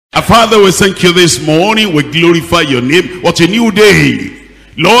Our Father, we thank you this morning. We glorify your name. What a new day.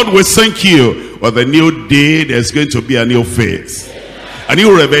 Lord, we thank you for the new day. There's going to be a new faith, a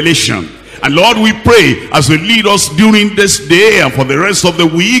new revelation. And Lord, we pray as you lead us during this day and for the rest of the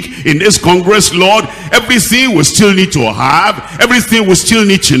week in this Congress, Lord, everything we still need to have, everything we still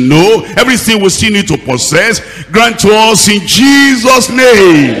need to know, everything we still need to possess, grant to us in Jesus'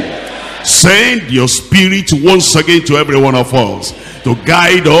 name. Send your spirit once again to every one of us to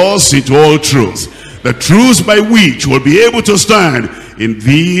guide us into all truth, the truths by which we'll be able to stand in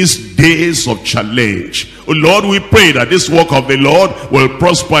these days of challenge. Oh Lord, we pray that this work of the Lord will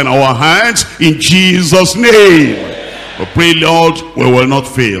prosper in our hands in Jesus' name. We pray, Lord, we will not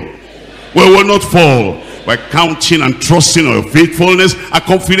fail, we will not fall. By counting and trusting on your faithfulness, our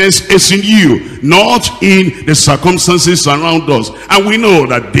confidence is in you, not in the circumstances around us. And we know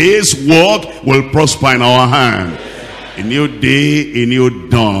that this work will prosper in our hand. A new day, a new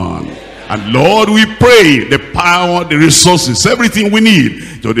dawn. And Lord, we pray the power, the resources, everything we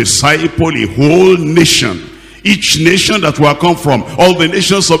need to disciple a whole nation. Each nation that will come from, all the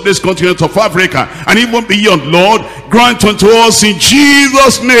nations of this continent of Africa, and even beyond, Lord, grant unto us in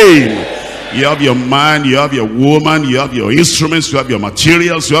Jesus' name. You have your man, you have your woman, you have your instruments, you have your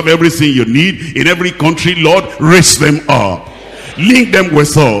materials, you have everything you need in every country. Lord, raise them up. Link them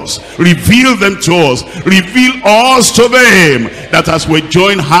with us. Reveal them to us. Reveal us to them, that as we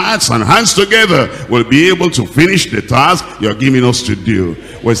join hearts and hands together, we'll be able to finish the task you're giving us to do.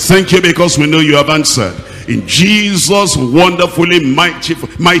 We thank you because we know you have answered. In Jesus' wonderfully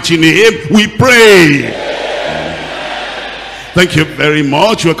mighty name, we pray. Thank you very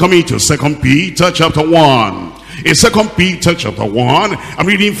much. We're coming to 2 Peter chapter 1. In 2 Peter chapter 1, I'm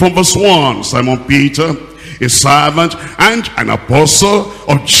reading from verse 1. Simon Peter, a servant and an apostle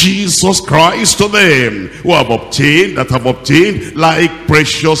of Jesus Christ, to them who have obtained like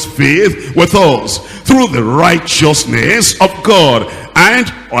precious faith with us through the righteousness of God and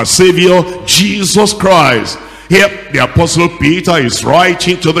our Savior Jesus Christ. Here the apostle Peter is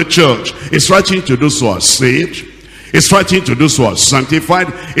writing to the church. He's writing to those who are saved. It's writing to those who are sanctified.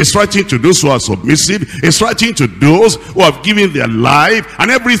 It's writing to those who are submissive. It's writing to those who have given their life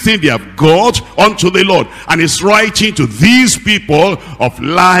and everything they have got unto the Lord. And it's writing to these people of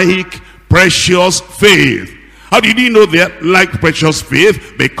like precious faith. How did he know that like precious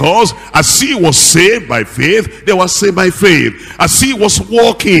faith? Because as he was saved by faith, they were saved by faith. As he was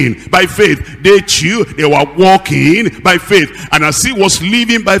walking by faith, they too, they were walking by faith. And as he was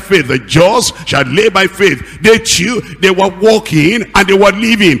living by faith, the just shall live by faith. They too, they were walking and they were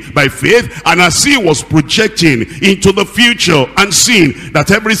living by faith. And as he was projecting into the future and seeing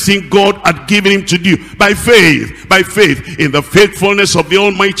that everything God had given him to do by faith in the faithfulness of the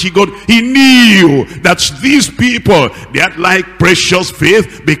Almighty God, he knew that these people, they had like precious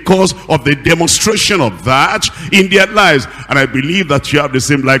faith because of the demonstration of that in their lives. And I believe that you have the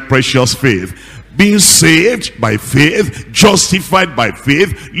same like precious faith. Being saved by faith, justified by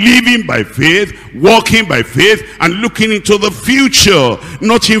faith, living by faith, walking by faith, and looking into the future,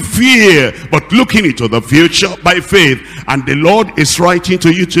 not in fear, but looking into the future by faith. And the Lord is writing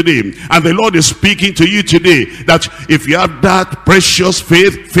to you today, and the Lord is speaking to you today, that if you have that precious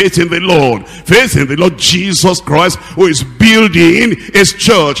faith in the Lord Jesus Christ, who is building his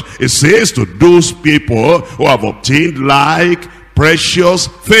church, it says to those people who have obtained like precious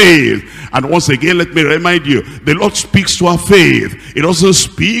faith. And once again, let me remind you, the Lord speaks to our faith. He doesn't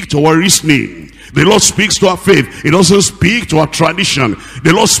speak to our reasoning. The Lord speaks to our faith. He doesn't speak to our tradition.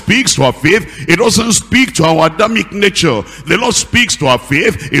 The Lord speaks to our faith. He doesn't speak to our Adamic nature. The Lord speaks to our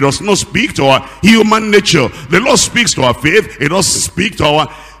faith. He does not speak to our human nature. The Lord speaks to our faith. He doesn't speak to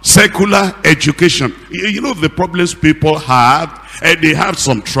our secular education. You know the problems people have. They have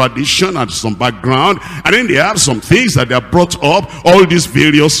some tradition and some background, and then they have some things that they are brought up all these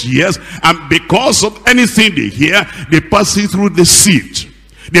various years, and because of anything they hear, they pass it through the sieve.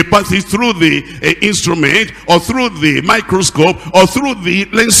 They pass it through the instrument, or through the microscope, or through the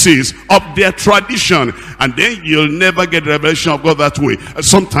lenses of their tradition. And then you'll never get revelation of God that way.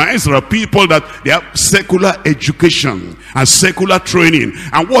 Sometimes there are people that they have secular education and secular training.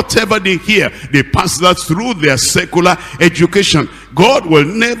 And whatever they hear, they pass that through their secular education. God will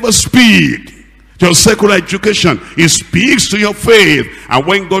never speak to your secular education. He speaks to your faith. And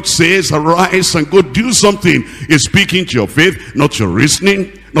when God says, arise and go do something, he's speaking to your faith, not your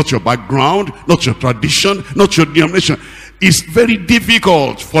reasoning, not your background, not your tradition, not your denomination. it's very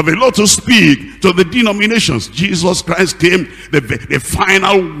difficult for the Lord to speak to the denominations. Jesus Christ came, the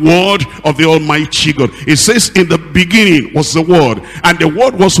final word of the Almighty God. It says, in the beginning was the Word, and the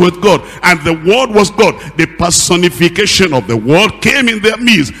Word was with God, and the Word was God. The personification of the Word came in their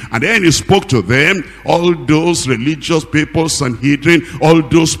midst, and then he spoke to them. All those religious people, Sanhedrin, all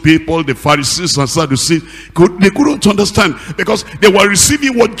those people, the Pharisees and Sadducees, they couldn't understand, because they were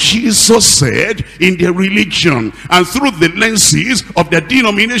receiving what Jesus said in their religion and through the lenses of their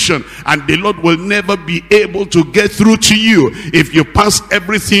denomination. And the Lord will never be able to get through to you if you pass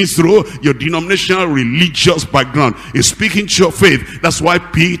everything through your denominational religious background. He's speaking to your faith. That's why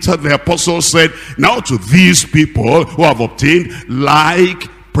Peter the apostle said, now to these people who have obtained like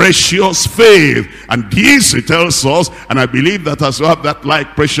precious faith. And this, it tells us, and I believe that as you have that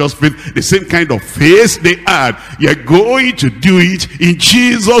like precious faith, the same kind of faith they had, you're going to do it in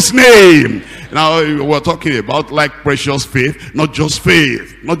Jesus' name. Now we're talking about like precious faith, not just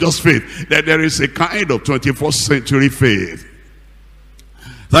faith, that there is a kind of 21st century faith.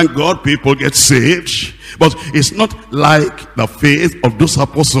 Thank God people get saved, but it's not like the faith of those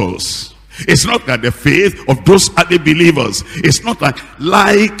apostles. It's not like the faith of those early believers. It's not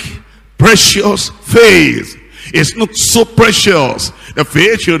like precious faith. It's not so precious. The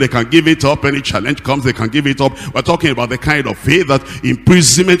faith, they can give it up. Any challenge comes, they can give it up. We're talking about the kind of faith that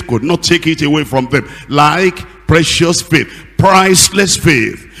imprisonment could not take it away from them. Like precious faith, priceless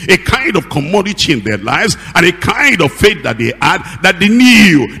faith. A kind of commodity in their lives, and a kind of faith that they had, that they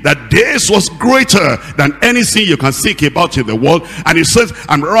knew that this was greater than anything you can think about in the world. And he says,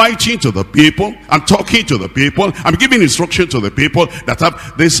 I'm writing to the people, I'm talking to the people, I'm giving instruction to the people that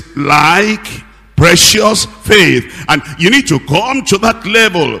have this like precious faith. And you need to come to that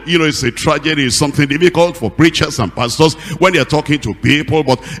level. You know, it's a tragedy, it's something difficult for preachers and pastors when they're talking to people,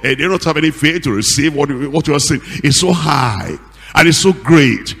 but they don't have any faith to receive what you are saying. It's so high, and it's so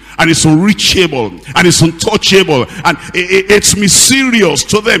great, and it's unreachable, and it's untouchable, and it's mysterious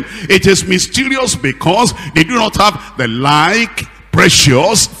to them. It is mysterious because they do not have the like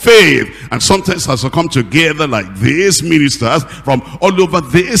precious faith. And sometimes as we come together like this, ministers from all over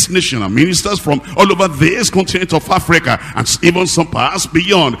this nation, and ministers from all over this continent of Africa, and even some pass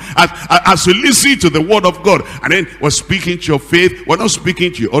beyond, as we listen to the word of God, and then we're speaking to your faith. We're not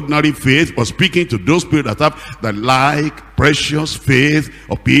speaking to your ordinary faith, we're speaking to those people that have the like precious faith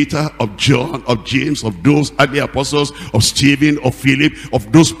of Peter, of John, of James, of those early apostles, of Stephen, of Philip,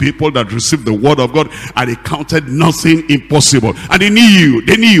 of those people that received the word of God, and they counted nothing impossible. And they knew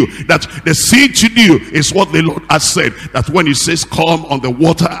that the thing to do is what the Lord has said, that when he says come on the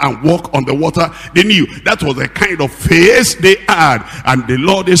water and walk on the water, they knew that was the kind of faith they had. And the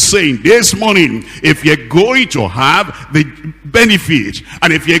Lord is saying this morning, if you're going to have the benefit,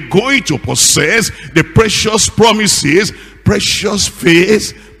 and if you're going to possess the precious promises, precious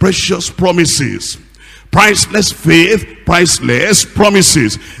faith, precious promises, priceless faith, priceless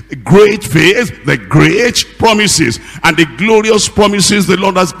promises, great faith, the great promises, and the glorious promises the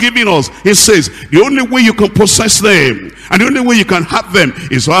Lord has given us. He says the only way you can possess them, and the only way you can have them,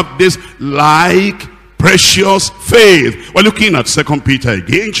 is to have this like precious faith. We're looking at 2 Peter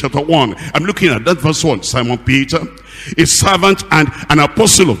again, chapter 1. I'm looking at that verse 1. Simon Peter, a servant and an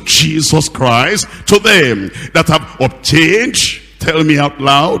apostle of Jesus Christ, to them that have obtained, tell me out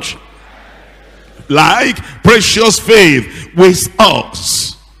loud, like precious faith with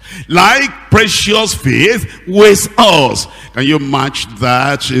us. Like precious faith with us. Can you match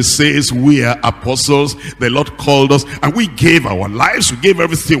that? It says we are apostles, the Lord called us, and we gave our lives, we gave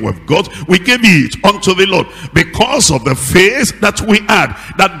everything we've got, we gave it unto the Lord because of the faith that we had,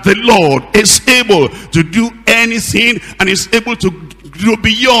 that the Lord is able to do anything, and is able to do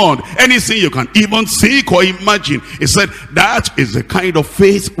beyond anything you can even think or imagine. He said that is the kind of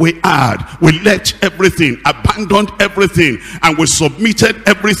faith we had. We left everything, abandoned everything, and we submitted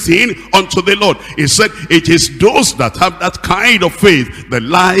everything unto the Lord. He said it is those that have that kind of faith, the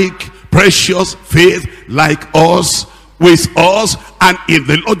like precious faith, like us, with us, and in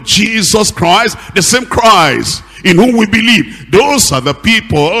the Lord Jesus Christ, the same Christ in whom we believe. Those are the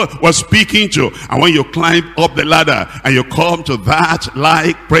people we're speaking to. And when you climb up the ladder and you come to that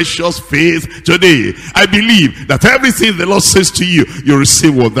like precious faith today, I believe that everything the Lord says to you, you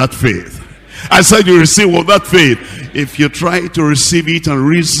receive with that faith. I said you receive with that faith. If you try to receive it and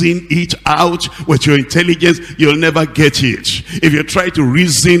reason it out with your intelligence, you'll never get it. If you try to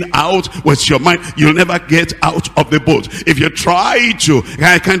reason out with your mind, you'll never get out of the boat. If you try to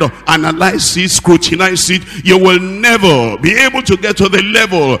kind of analyze it, scrutinize it, you will never be able to get to the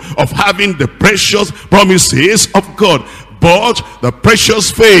level of having the precious promises of God. But the precious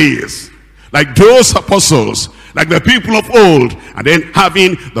faith, like those apostles like the people of old, and then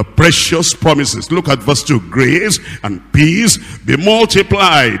having the precious promises. Look at verse 2. Grace and peace be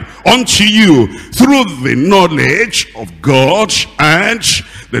multiplied unto you through the knowledge of God and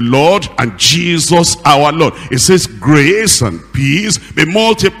the Lord and Jesus our Lord. It says grace and peace be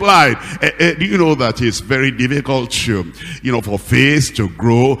multiplied. Do you know that it's very difficult to, for faith to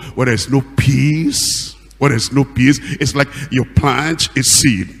grow where there's no peace? Where there's no peace, it's like you plant a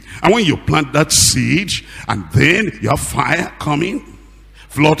seed. And when you plant that seed, and then you have fire coming,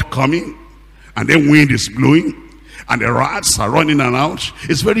 flood coming, and then wind is blowing, and the rats are running around,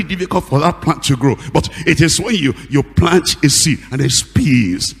 it's very difficult for that plant to grow. But it is when you plant a seed, and there's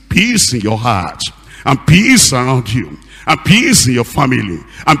peace in your heart, and peace around you, and peace in your family,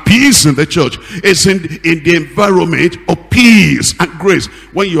 and peace in the church. It's in the environment of peace and grace.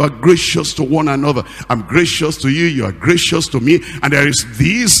 When you are gracious to one another, I'm gracious to you, you are gracious to me, and there is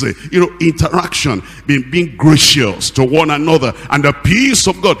this interaction, being gracious to one another, and the peace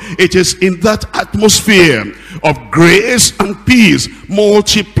of God. It is in that atmosphere of grace and peace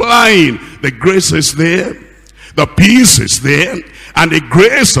multiplying. The grace is there, the peace is there, and the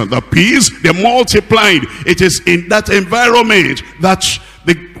grace and the peace, they're multiplied. It is in that environment that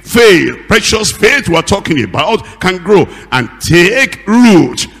the faith, precious faith we're talking about, can grow and take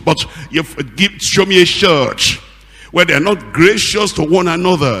root. But show me a church where they're not gracious to one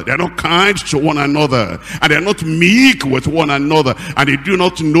another, they're not kind to one another, and they're not meek with one another, and they do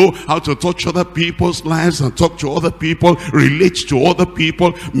not know how to touch other people's lives and talk to other people, relate to other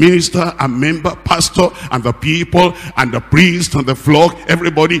people, minister and member, pastor and the people and the priest and the flock,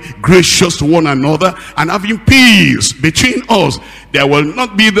 everybody gracious to one another and having peace between us. There will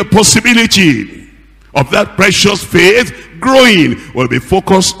not be the possibility of that precious faith growing. Will be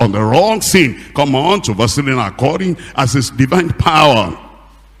focused on the wrong thing. Come on to verse 11. According as his divine power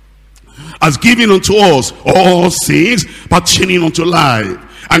has given unto us all things pertaining unto life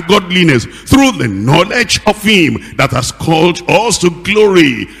and godliness, through the knowledge of him that has called us to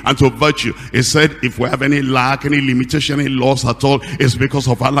glory and to virtue. He said, if we have any lack, any limitation, any loss at all, it's because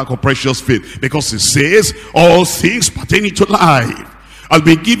of our lack of precious faith. Because it says all things pertaining to life has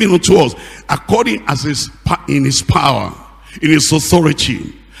been given unto us according as in his power, in his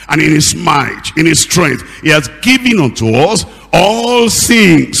authority, and in his might, in his strength. He has given unto us all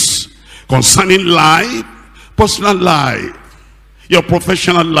things concerning life, personal life, your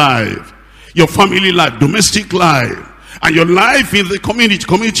professional life, your family life, domestic life, and your life in the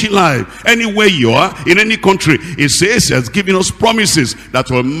community life. Anywhere you are, in any country, it says he has given us promises that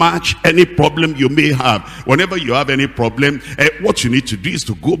will match any problem you may have. Whenever you have any problem, what you need to do is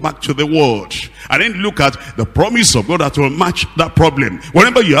to go back to the word and then look at the promise of God that will match that problem.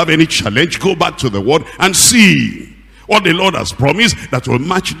 Whenever you have any challenge, go back to the word and see what the Lord has promised that will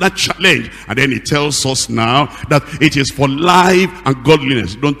match that challenge. And then he tells us now that it is for life and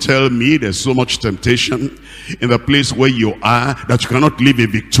godliness. Don't tell me there's so much temptation in the place where you are that you cannot live a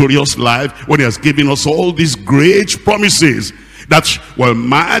victorious life, when he has given us all these great promises that will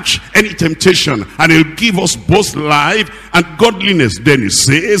match any temptation, and he'll give us both life and godliness. Then he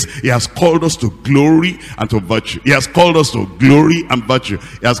says he has called us to glory and to virtue. He has called us to glory and virtue.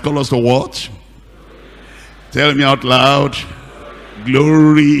 He has called us to what? Tell me out loud.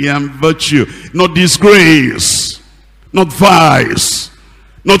 Glory and virtue. Not disgrace, not vice,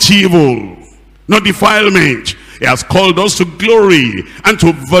 not evil, not defilement. He has called us to glory and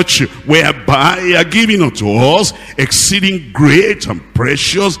to virtue, whereby he has given unto us exceeding great and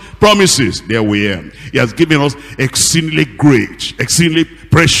precious promises. There we are. He has given us exceedingly great, exceedingly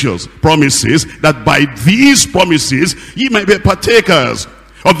precious promises, that by these promises ye may be partakers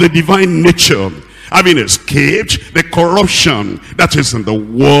of the divine nature, having escaped the corruption that is in the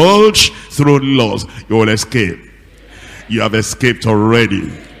world through lust. You will escape. You have escaped already.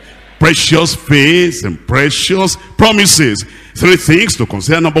 Precious faith and precious promises. Three things to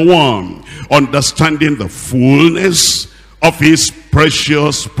consider. Number one, understanding the fullness of his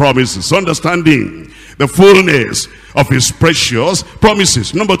precious promises. Understanding the fullness of his precious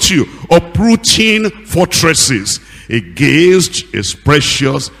promises. Number two, uprooting fortresses against his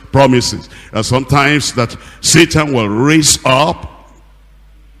precious promises. Sometimes that Satan will raise up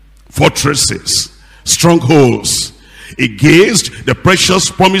fortresses, strongholds against the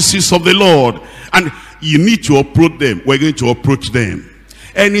precious promises of the Lord, and you need to uproot them. We're going to uproot them.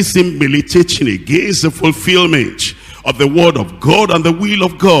 Anything militating against the fulfillment of the word of God and the will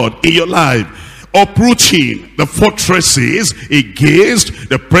of God in your life, uprooting the fortresses against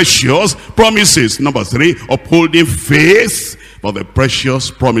the precious promises. Number three, upholding faith for the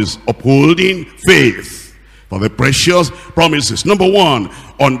precious promise. Upholding faith for the precious promises. Number one,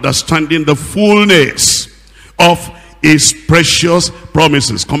 understanding the fullness of his precious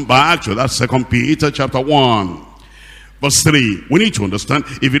promises. Come back to that 2 Peter chapter 1. Verse 3, we need to understand.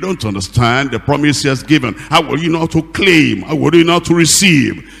 If you don't understand the promise he has given, how will you know how to claim? How will you know how to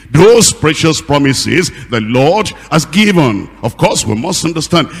receive those precious promises the Lord has given? Of course, we must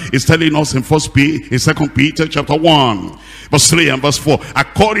understand. He's telling us in 2 Peter chapter 1, verse 3 and verse 4,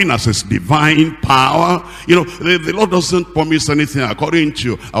 according as his divine power. You know, the Lord doesn't promise anything according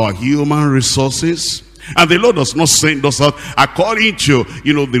to our human resources. And the Lord does not send us out according to,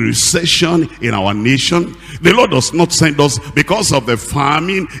 the recession in our nation. The Lord does not send us because of the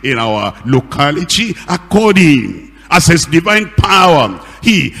famine in our locality. According as his divine power,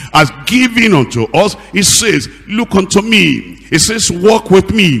 he has given unto us. He says, look unto me. He says, walk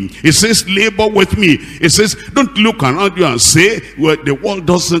with me. He says, labor with me. He says, don't look around you and say, well, the world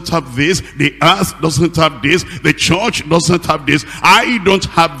doesn't have this, the earth doesn't have this, the church doesn't have this, I don't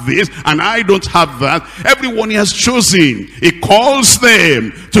have this, and I don't have that. Everyone he has chosen, he calls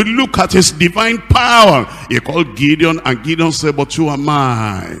them to look at his divine power. He called Gideon, and Gideon said, but who am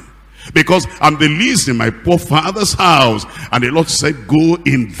I? Because I'm the least in my poor father's house. And the Lord said, go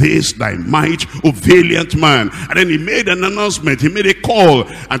in this thy might, O valiant man. And then he made an announcement, he made a call,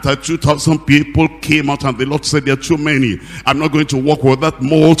 and 2,000 people came out, and the Lord said, there are too many, I'm not going to walk with that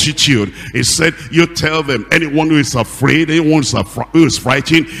multitude. He said, you tell them, anyone who is afraid, anyone who is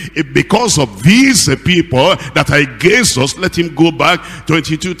frightened, because of these people that are against us, let him go back.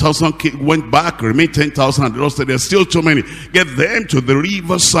 22,000 went back, remained 10,000, and the Lord said, there's still too many. Get them to the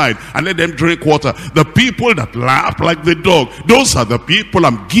riverside and let them drink water. The people that laugh like the dog, those are the people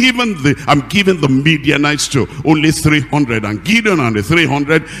I'm giving the Midianites to. Only 300. And Gideon and the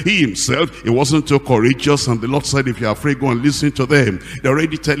 300, he himself, he wasn't too courageous. And the Lord said, if you're afraid, go and listen to them. They're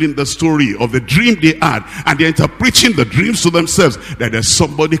already telling the story of the dream they had, and they're interpreting the dreams to themselves, that there's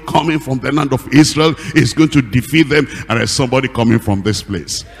somebody coming from the land of Israel, is going to defeat them, and there's somebody coming from this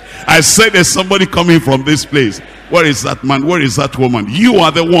place. I said there's somebody coming from this place. Where is that man? Where is that woman? You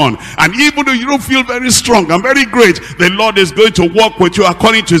are the one. And even though you don't feel very strong and very great, the Lord is going to walk with you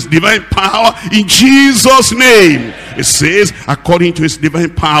according to his divine power in Jesus' name. It says, according to his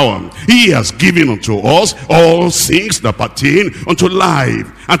divine power, he has given unto us all things that pertain unto life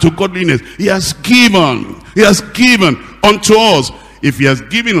and to godliness. He has given unto us. If he has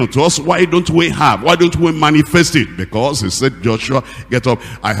given unto us, why don't we have? Why don't we manifest it? Because he said, Joshua, get up.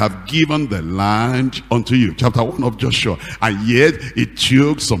 I have given the land unto you. Chapter 1 of Joshua. And yet, it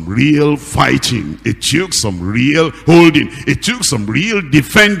took some real fighting. It took some real holding. It took some real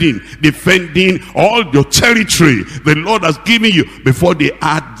defending all your territory the Lord has given you before they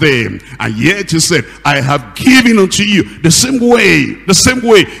had them. And yet, he said, I have given unto you the same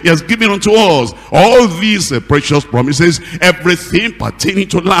way he has given unto us. All these precious promises, everything pertaining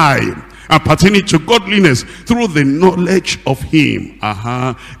to life and pertaining to godliness through the knowledge of him.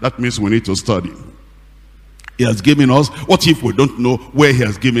 That means we need to study. He has given us. What if we don't know where he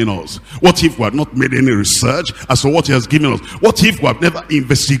has given us? What if we have not made any research as to what he has given us? What if we have never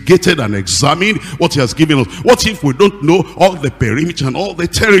investigated and examined what he has given us? What if we don't know all the perimeter and all the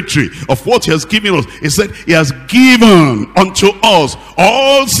territory of what he has given us? He said, he has given unto us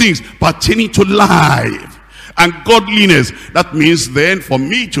all things pertaining to life and godliness. That means then for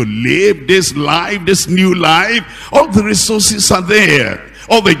me to live this life, this new life, all the resources are there.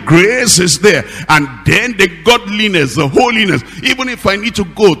 All the grace is there. And then the godliness, the holiness. Even if I need to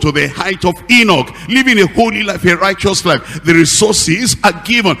go to the height of Enoch, living a holy life, a righteous life, the resources are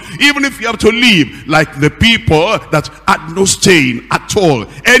given. Even if you have to live like the people that had no stain at all,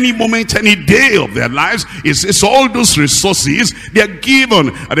 any moment, any day of their lives, it says all those resources, they are given.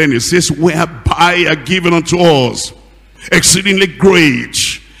 And then it says, whereby are given unto us exceedingly great,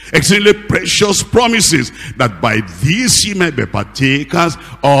 exceedingly precious promises, that by this ye may be partakers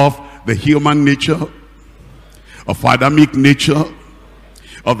of the human nature, of Adamic nature,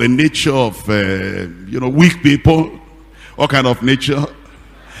 of the nature of weak people. What kind of nature?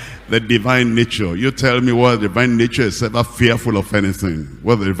 The divine nature. You tell me what the divine nature is ever fearful of anything,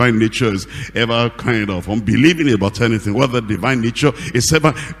 whether the divine nature is ever kind of unbelieving about anything, whether the divine nature is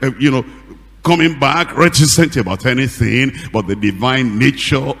ever coming back reticent about anything, but the divine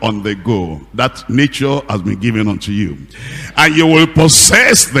nature on the go. That nature has been given unto you, and you will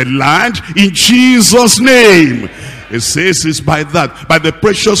possess the land in Jesus' name. It says it's by that, by the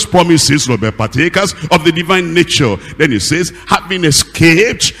precious promises will be partakers of the divine nature. Then it says, having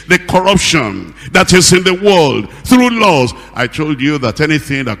escaped the corruption that is in the world through laws. I told you that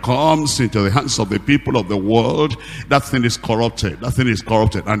anything that comes into the hands of the people of the world, that thing is corrupted. That thing is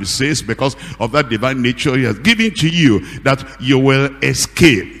corrupted. And it says, because of that divine nature he has given to you, that you will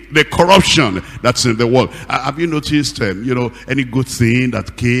escape. the corruption that's in the world. Have you noticed, any good thing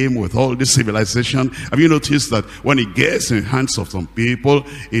that came with all this civilization? Have you noticed that when it gets in the hands of some people,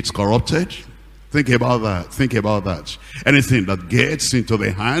 it's corrupted? Think about that. Think about that. Anything that gets into the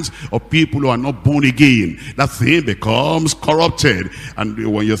hands of people who are not born again, that thing becomes corrupted.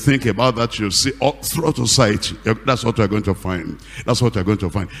 And when you think about that, you see all throughout society, that's what we're going to find. That's what we're going to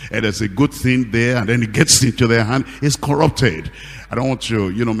find. And there's a good thing there, and then it gets into their hand, it's corrupted. I don't want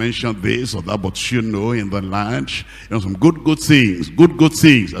to, mention this or that, but in the land, some good things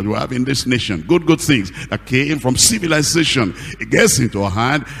that we have in this nation, good things that came from civilization. It gets into our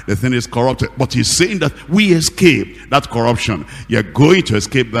hand, the thing is corrupted. But he's saying that we escape that corruption. You're going to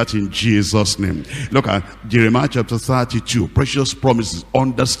escape that in Jesus' name. Look at Jeremiah chapter 32, precious promises,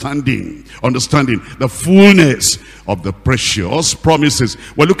 understanding the fullness of the precious promises.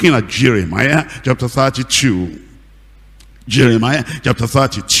 We're looking at Jeremiah chapter 32. Jeremiah chapter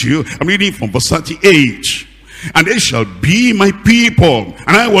 32, I'm reading from verse 38. And they shall be my people,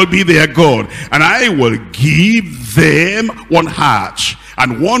 and I will be their God, and I will give them one heart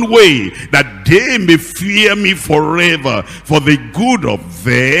and one way, that they may fear me forever, for the good of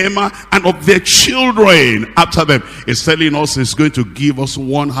them and of their children after them. It's telling us it's going to give us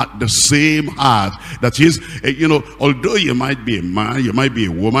one heart, the same heart. That is, although you might be a man, you might be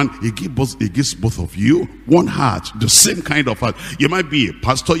a woman, he gives both of you one heart, the same kind of heart. You might be a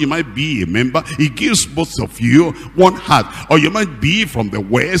pastor, you might be a member, he gives both of you one heart. Or you might be from the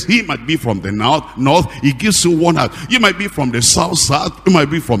west, he might be from the north, he gives you one heart. You might be from the south, you might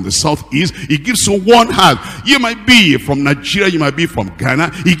be from the southeast, he gives you one heart. You might be from Nigeria, you might be from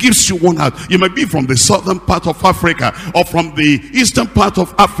Ghana, he gives you one heart. You might be from the southern part of Africa or from the eastern part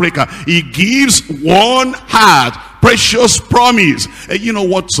of Africa, he gives one heart. Precious promise. You know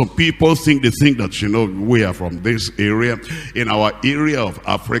what some people think? They think that, we are from this area. In our area of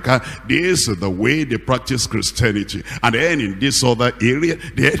Africa, this is the way they practice Christianity. And then in this other area,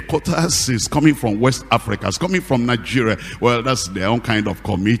 the headquarters is coming from West Africa. It's coming from Nigeria. Well, that's their own kind of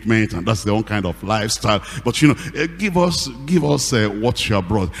commitment, and that's their own kind of lifestyle. But, give us what you have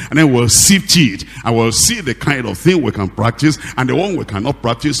brought. And then we'll sift it. And we'll see the kind of thing we can practice, and the one we cannot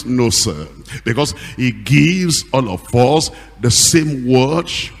practice, no, sir. Because he gives all of us the same word.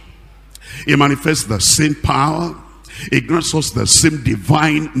 He manifests the same power. He grants us the same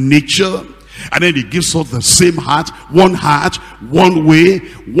divine nature. And then he gives us the same heart, one way,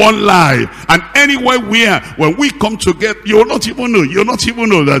 one life. And anywhere we are, when we come together, you'll not even know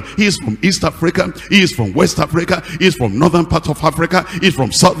that he is from East Africa, he is from West Africa, he is from northern part of Africa, he is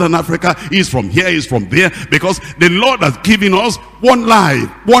from southern Africa, he is from here, he is from there. Because the Lord has given us one life,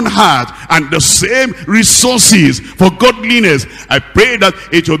 one heart, and the same resources for godliness. I pray that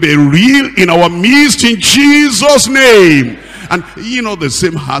it will be real in our midst in Jesus' name. And the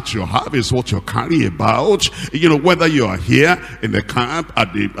same heart you have is what you carry about. Whether you are here in the camp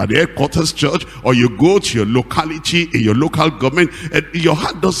at the headquarters church, or you go to your locality in your local government, your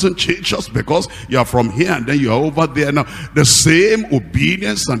heart doesn't change just because you are from here and then you are over there. Now, the same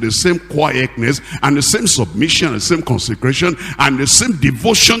obedience and the same quietness and the same submission and the same consecration and the same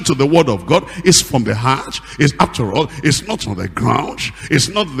devotion to the word of God is from the heart. After all, it's not on the ground. It's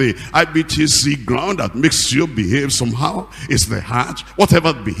not the IBTC ground that makes you behave somehow. It's the heart.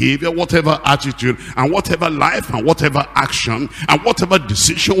 Whatever behavior, whatever attitude, and whatever life, and whatever action, and whatever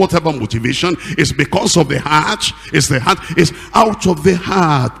decision, whatever motivation is because of the heart. It's the heart. It's out of the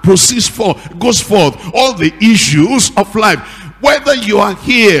heart proceeds forth, goes forth all the issues of life. Whether you are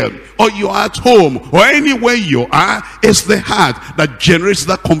here or you are at home or anywhere you are, it's the heart that generates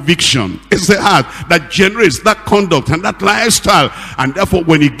that conviction. It's the heart that generates that conduct and that lifestyle. And therefore,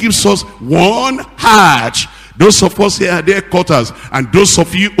 when he gives us one heart, those of us here at their quarters and those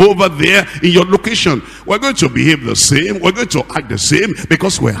of you over there in your location, we're going to behave the same. We're going to act the same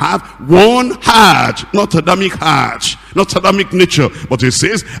because we have one heart, not Adamic heart, not Adamic nature. But it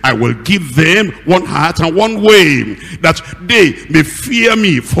says, I will give them one heart and one way, that they may fear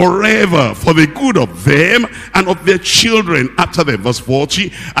me forever, for the good of them and of their children after them. Verse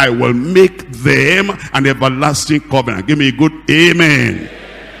 40, I will make them an everlasting covenant. Give me a good amen.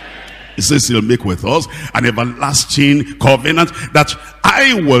 He says he'll make with us an everlasting covenant, that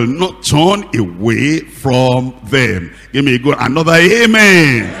I will not turn away from them. Give me a good another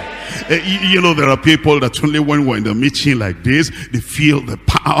amen. You know, there are people that only when we're in the meeting like this, they feel the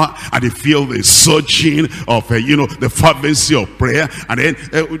power and they feel the surging of, you know, the fervency of prayer. And then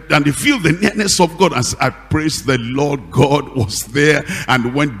and they feel the nearness of God. As I praise the Lord, God was there.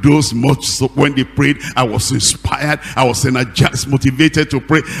 And when when they prayed, I was inspired. I was energized, motivated to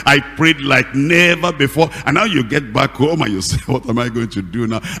pray. I prayed like never before. And now you get back home and you say, what am I going to do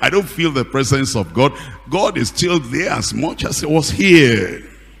now? I don't feel the presence of God. God is still there as much as he was here.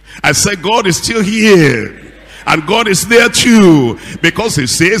 I said, God is still here. And God is there too, because he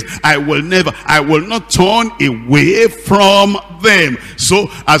says, I will not turn away from them. So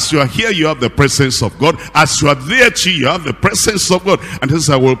as you are here, you have the presence of God. As you are there too, you have the presence of God. And he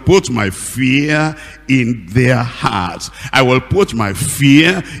says, I will put my fear in their hearts. I will put my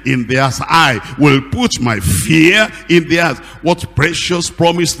fear in their hearts. I will put my fear in their hearts. What precious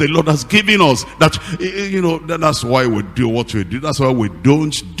promise the Lord has given us. That, you know, that's why we do what we do. That's why we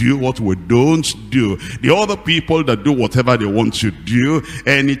don't do what we don't do. The other people that do whatever they want to do,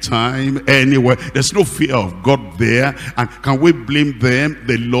 anytime, anywhere, there's no fear of God there. And can we blame them?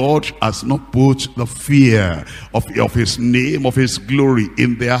 The Lord has not put the fear of his name, of his glory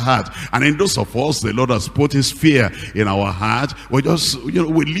in their heart. And in those of us, the Lord has put his fear in our heart. We just, you know,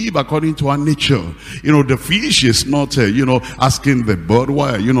 we live according to our nature. You know, the fish is not, you know, asking the bird,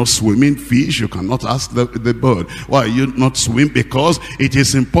 why are you not swimming? Fish, you cannot ask the bird, why are you not swimming? Because it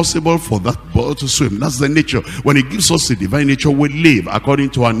is impossible for that bird to swim. That's the nature. When he gives us the divine nature, we live according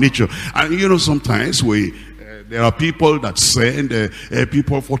to our nature. And you know, sometimes there are people that send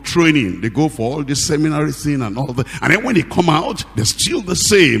people for training. They go for all this seminary thing and all that. And then when they come out, they're still the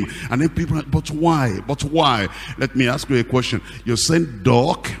same. And then people are like, but why? But why? Let me ask you a question. You send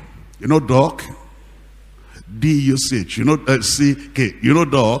Doc. You know Doc? D-U-C-H. You know C-K. You know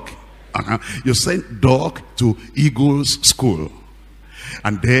Doc? You send Doc to Eagles School.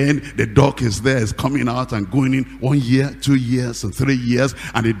 And then the dog is there, is coming out and going in 1 year, 2 years, and 3 years.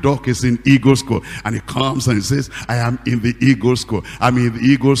 And the dog is in Eagle School. And he comes and he says, I am in the Eagle School. I'm in the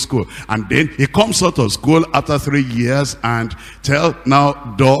Eagle School. And then he comes out of school after 3 years and tell, now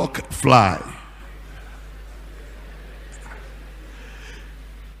dog, fly.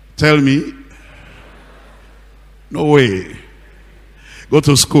 Tell me. No way. Go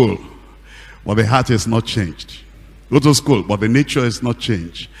to school. But the heart is not changed. Go to school, but the nature is not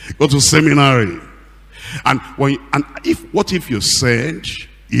changed. Go to seminary. And what if you send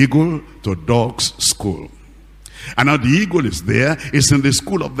eagle to dog's school? And now the eagle is there, it's in the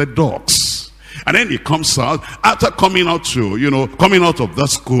school of the dogs. And then he comes out, after coming out of that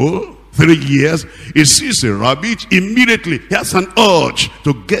school, 3 years, he sees a rabbit. Immediately he has an urge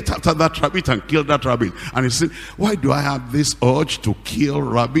to get after that rabbit and kill that rabbit. And he said, why do I have this urge to kill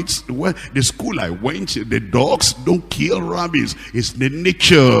rabbits? Well, the school I went, the dogs don't kill rabbits. It's the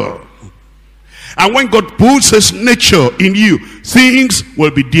nature. And when God puts his nature in you, things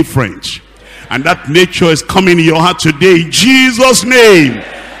will be different. And that nature is coming in your heart today in Jesus' name.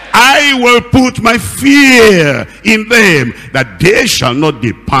 I will put my fear in them, that they shall not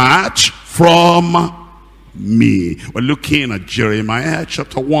depart from me. We're looking at Jeremiah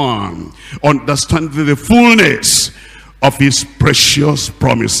chapter 1, understanding the fullness of his precious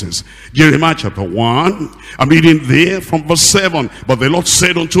promises. Jeremiah chapter 1, I'm reading there from verse 7. But the Lord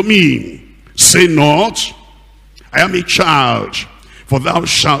said unto me, say not, I am a child, for thou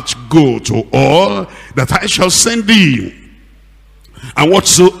shalt go to all that I shall send thee. And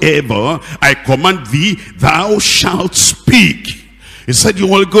whatsoever I command thee, thou shalt speak. He said, you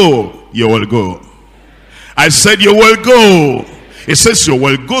will go. You will go. I said, you will go. He says, you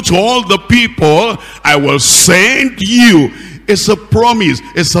will go to all the people I will send you. It's a promise.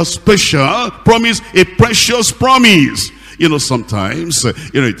 It's a special promise, a precious promise. You know, sometimes,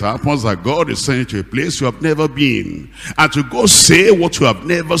 it happens that God is sending you to a place you have never been. And to go say what you have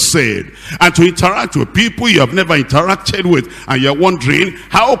never said. And to interact with people you have never interacted with. And you're wondering,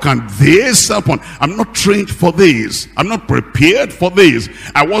 how can this happen? I'm not trained for this. I'm not prepared for this.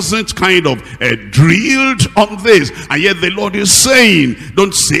 I wasn't kind of drilled on this. And yet the Lord is saying,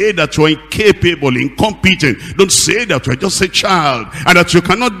 don't say that you're incapable, incompetent. Don't say that you're just a child. And that you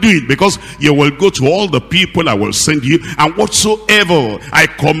cannot do it, because you will go to all the people I will send you. And whatsoever I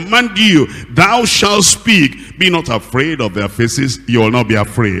command you, thou shalt speak. Be not afraid of their faces. You will not be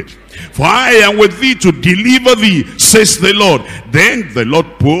afraid. For I am with thee to deliver thee, says the Lord. Then the Lord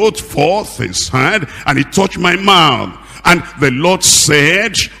put forth his hand, and he touched my mouth. And the Lord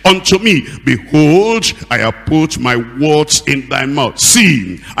said unto me, behold, I have put my words in thy mouth.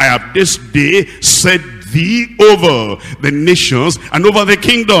 See, I have this day set thee over the nations and over the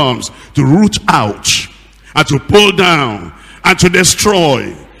kingdoms, to root out, and to pull down, and to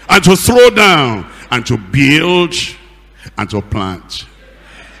destroy, and to throw down, and to build, and to plant.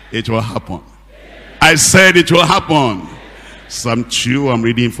 It will happen. I said it will happen. Psalm 2, I'm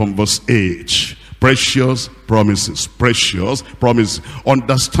reading from verse 8. Precious promises, precious promises.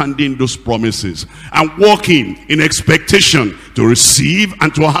 Understanding those promises and walking in expectation to receive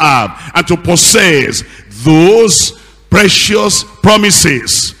and to have and to possess those precious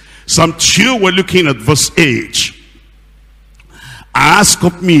promises. Psalm 2, we're looking at verse 8. Ask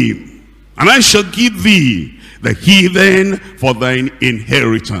of me, and I shall give thee the heathen for thine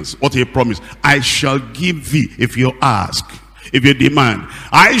inheritance. What a promise. I shall give thee, if you ask, if you demand,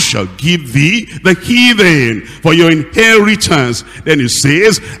 I shall give thee the heathen for your inheritance. Then it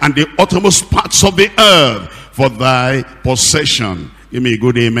says, and the uttermost parts of the earth for thy possession. Give me a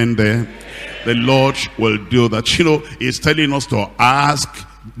good amen there. The Lord will do that. You know, he's telling us to ask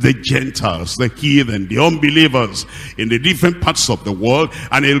the Gentiles, the heathen, the unbelievers in the different parts of the world,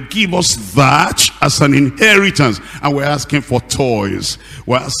 and he'll give us that as an inheritance. And we're asking for toys.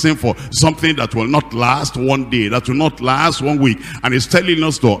 We're asking for something that will not last one day, that will not last 1 week. And he's telling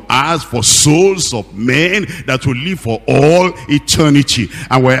us to ask for souls of men that will live for all eternity.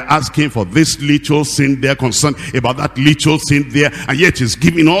 And we're asking for this little sin there, concerned about that little sin there, and yet he's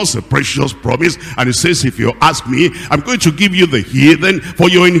giving us a precious promise. And he says, if you ask me, I'm going to give you the heathen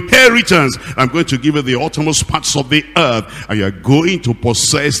for your inheritance. I'm going to give you the uttermost parts of the earth, and you're going to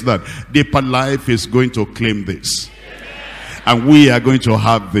possess that. Deeper Life is going to claim this, and we are going to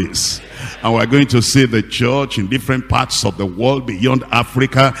have this, and we're going to see the church in different parts of the world beyond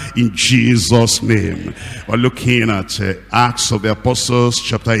Africa in Jesus' name. We're looking at Acts of the Apostles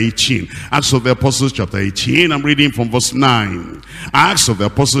chapter 18. Acts of the Apostles chapter 18, I'm reading from verse 9. Acts of the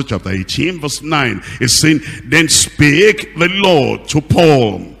Apostles chapter 18 verse 9. It's saying, then spake the Lord to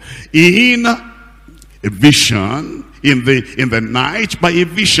Paul in a vision, in the night by a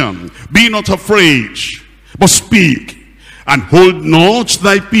vision. Be not afraid, but speak, and hold not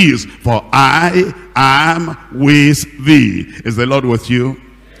thy peace, for I am with thee. Is the Lord with you?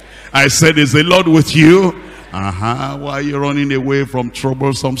 I said, is the Lord with you? Why are you running away from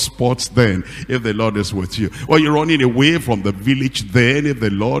troublesome spots then, if the Lord is with you? Why are you running away from the village then, if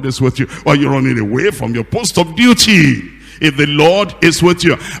the Lord is with you? Why are you running away from your post of duty, if the Lord is with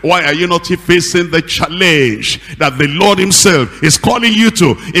you? Why are you not facing the challenge that the Lord himself is calling you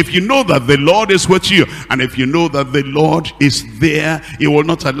to? If you know that the Lord is with you, and if you know that the Lord is there, he will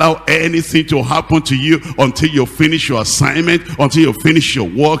not allow anything to happen to you until you finish your assignment, until you finish your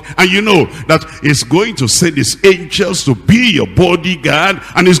work. And you know that he's going to send his angels to be your bodyguard,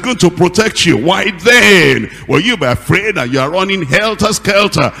 and he's going to protect you. Why then will you be afraid that you are running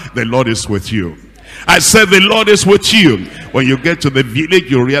helter-skelter? The Lord is with you. I said the Lord is with you. When you get to the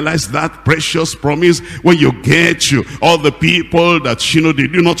village, you realize that precious promise. When you get to all the people that, you know, they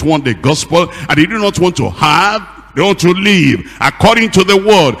do not want the gospel, and they do not want to have, they want to live according to the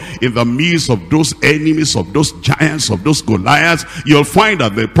word. In the midst of those enemies, of those giants, of those Goliaths, you'll find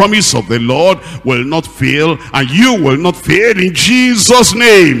that the promise of the Lord will not fail, and you will not fail in Jesus'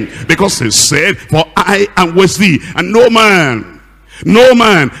 name. Because he said, for I am with thee, and no man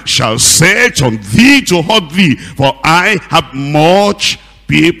shall set on thee to hurt thee, for I have much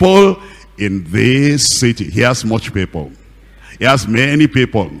people in this city. He has much people. He has many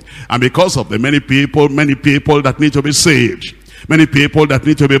people. And because of the many people that need to be saved, many people that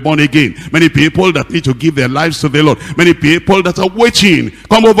need to be born again, many people that need to give their lives to the Lord, many people that are waiting,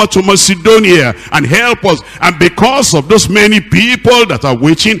 come over to Macedonia and help us. And because of those many people that are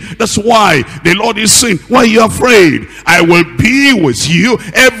waiting, that's why the Lord is saying, why are you afraid? I will be with you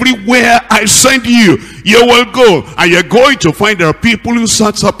everywhere I send you. You will go, and you're going to find there are people whose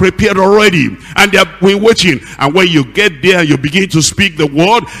hearts are prepared already, and they're waiting. And when you get there, you begin to speak the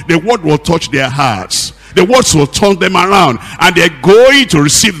word will touch their hearts. The words will turn them around, and they're going to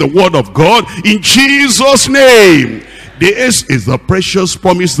receive the word of God in Jesus' name. This is the precious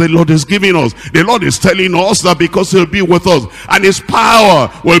promise the Lord is giving us. The Lord is telling us that because he'll be with us, and his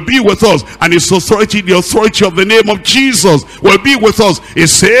power will be with us, and his authority, the authority of the name of Jesus, will be with us. It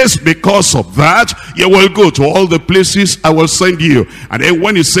says, because of that, you will go to all the places I will send you. And then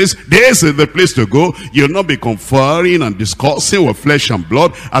when it says, this is the place to go, you'll not be conferring and discussing with flesh and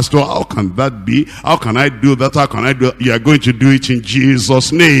blood as to how can that be? How can I do that? How can I do that? You are going to do it in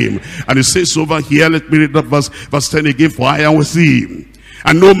Jesus' name. And it says over here, let me read that verse 10 again. For I am with thee,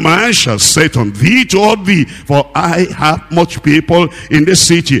 and no man shall set on thee to hurt thee, for I have much people in this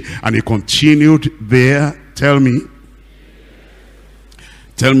city. And he continued there. Tell me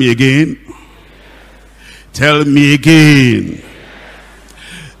again. Tell me again.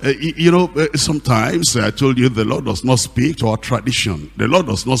 Sometimes I told you the Lord does not speak to our tradition. The Lord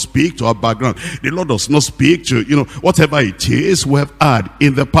does not speak to our background. The Lord does not speak to, whatever it is we have had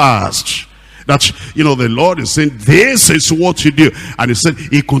in the past. That, the Lord is saying, this is what you do. And he said,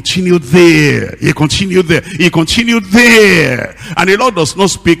 he continued there. He continued there. He continued there. And the Lord does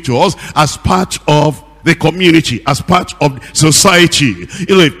not speak to us as part of the community, as part of society.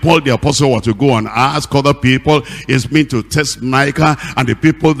 If Paul the apostle were to go and ask other people, it's meant to test Micah and the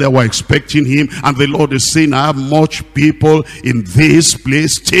people that were expecting him, and the Lord is saying, I have much people in this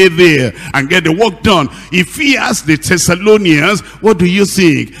place, stay there and get the work done. If he asked the Thessalonians, what do you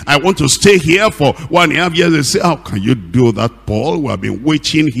think? I want to stay here for 1.5 years. They say, how can you do that, Paul? We have been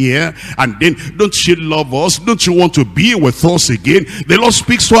waiting here. And then, don't you love us? Don't you want to be with us again? The Lord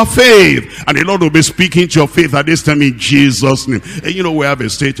speaks to our faith, and the Lord will be speaking into your faith at this time in Jesus' name. And we have a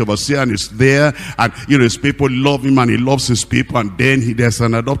state overseer, and it's there, and his people love him, and he loves his people. And then there's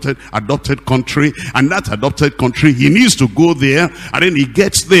an adopted country, and that adopted country, he needs to go there. And then he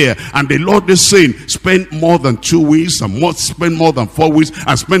gets there, and the Lord is saying, spend more than 2 weeks, and spend more than 4 weeks,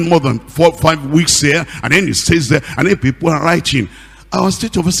 and spend more than 5 weeks here. And then he stays there, and then people are writing, our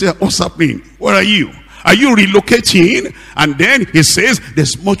state overseer, what's happening? Where are you? Are you relocating? And then he says,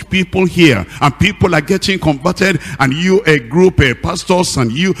 there's much people here, and people are getting converted, and you, a group, pastors,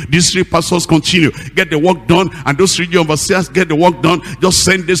 and you, district pastors, continue. Get the work done, and those region overseers, get the work done. Just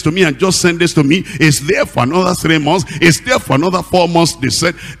send this to me, and just send this to me. It's there for another 3 months. It's there for another 4 months, they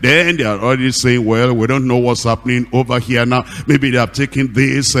said. Then they are already saying, well, we don't know what's happening over here now. Maybe they have taken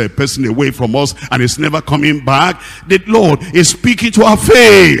this person away from us, and it's never coming back. The Lord is speaking to our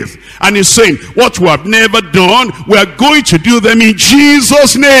faith, and he's saying, what we have never done, we are going to do them in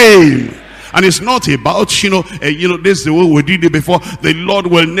Jesus' name. And it's not about, this is the way we did it before. The Lord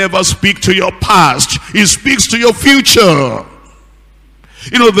will never speak to your past. He speaks to your future.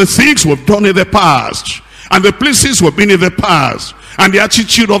 The things we've done in the past, and the places we've been in the past, and the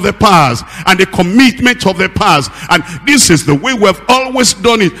attitude of the past, and the commitment of the past. And this is the way we've always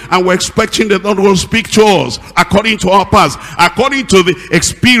done it, and we're expecting that God will speak to us according to our past, according to the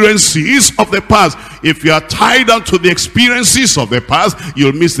experiences of the past. If you are tied down to the experiences of the past,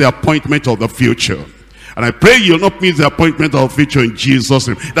 you'll miss the appointment of the future. And I pray you'll not miss the appointment of the future in Jesus'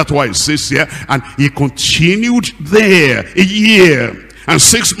 name. That's why it says here, and he continued there 1 year and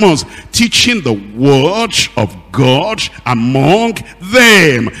 6 months, teaching the word of God among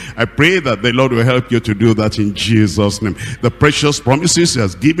them. I pray that the Lord will help you to do that in Jesus' name. The precious promises he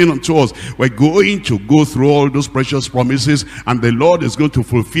has given unto us, we're going to go through all those precious promises, and the Lord is going to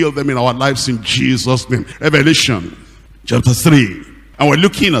fulfill them in our lives in Jesus' name. Revelation chapter 3. And we're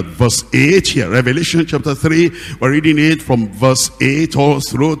looking at verse 8 here. Revelation chapter 3. We're reading it from verse 8 all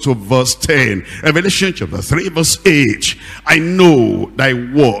through to verse 10. Revelation chapter 3 verse 8. I know thy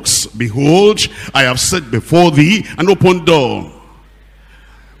works. Behold, I have set before thee an open door.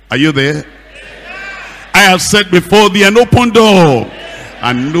 Are you there? I have set before thee an open door,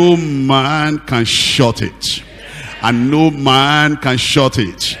 and no man can shut it. And no man can shut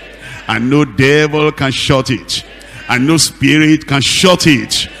it. And no devil can shut it. And no spirit can shut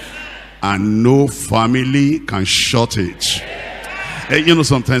it, and no family can shut it.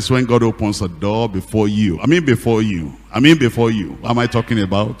 Sometimes when God opens a door before you, what am I talking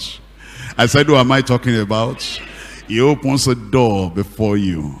about? I said, who am I talking about? He opens a door before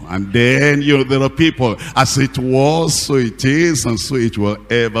you, and then there are people, as it was, so it is, and so it will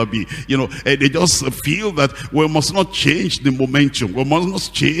ever be. They just feel that we must not change the momentum, we must not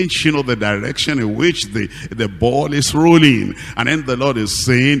change the direction in which the ball is rolling. And then the Lord is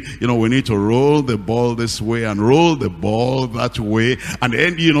saying, we need to roll the ball this way and roll the ball that way. And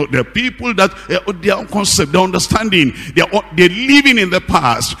then there are people that their concept, their understanding, they're living in the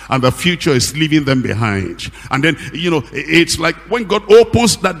past, and the future is leaving them behind. And then it's like when God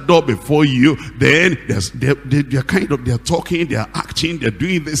opens that door before you, then they're talking, they're acting, they're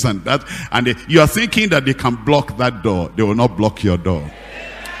doing this and that, and you are thinking that they can block that door. They will not block your door.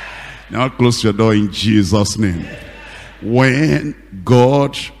 Now close your door in Jesus' name. When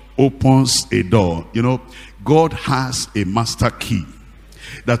God opens a door, God has a master key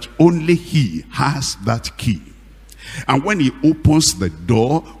that only he has that key. And when he opens the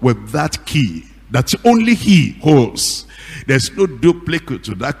door with that key that only he holds, there's no duplicate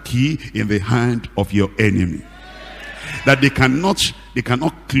to that key in the hand of your enemy. That they cannot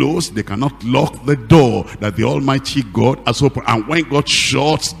close, they cannot lock the door that the Almighty God has opened. And when God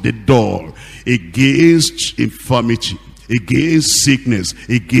shuts the door against infirmity, against sickness,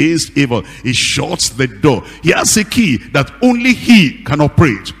 against evil. He shuts the door. He has a key that only he can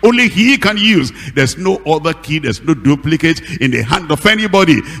operate, only he can use. There's no other key, there's no duplicate in the hand of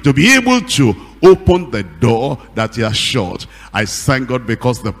anybody to be able to open the door that he has shut. I thank God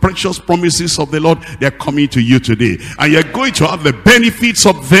because the precious promises of the Lord, they're coming to you today, and you're going to have the benefits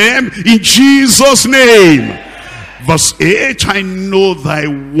of them in Jesus' name. Verse 8, I know thy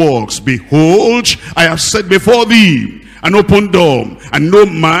works. Behold, I have set before thee an open door, and no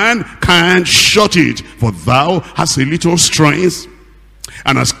man can shut it. For thou hast a little strength,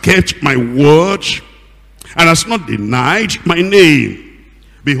 and hast kept my word, and hast not denied my name.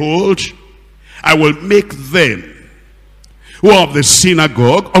 Behold, I will make them who are of the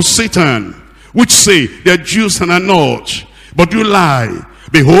synagogue of Satan, which say they are Jews and are not, but do lie.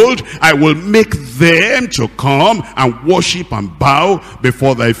 Behold, I will make them to come and worship and bow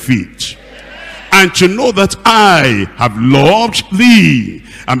before thy feet. And to know that I have loved thee,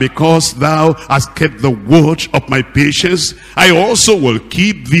 and because thou hast kept the word of my patience, I also will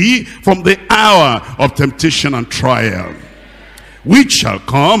keep thee from the hour of temptation and trial, which shall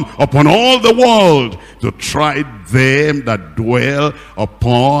come upon all the world to try them that dwell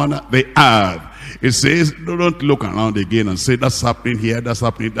upon the earth. It says, don't look around again and say, that's happening here, that's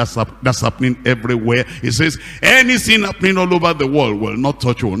happening, that's happening everywhere. It says, anything happening all over the world will not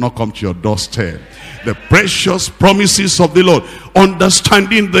touch you, will not come to your doorstep. The precious promises of the Lord,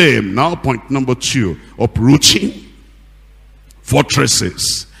 understanding them. Now point number 2, uprooting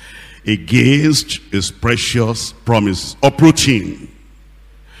fortresses against his precious promise. Uprooting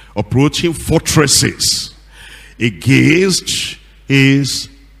fortresses against his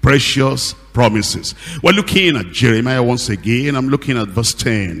precious promises. We're looking at Jeremiah once again. I'm looking at verse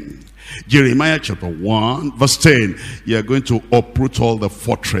 10. Jeremiah chapter 1 verse 10. You're going to uproot all the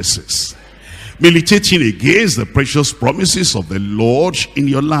fortresses, militating against the precious promises of the Lord in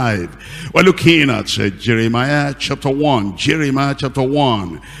your life. We're looking at Jeremiah chapter 1. Jeremiah chapter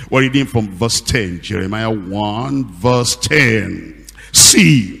 1. We're reading from verse 10. Jeremiah 1 verse 10.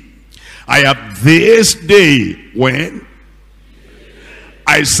 See, I have this day when?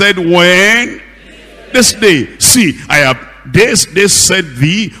 I said when? This day. See, I have this day set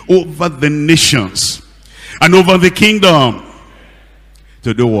thee over the nations and over the kingdom.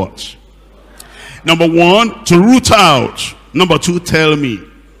 To do what? Number 1, to root out. Number 2, tell me.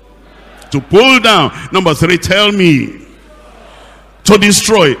 To pull down. Number 3, tell me. To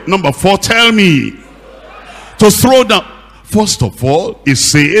destroy. Number 4, tell me. To throw down. First of all, it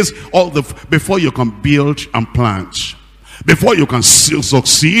says, before you can build and plant, before you can still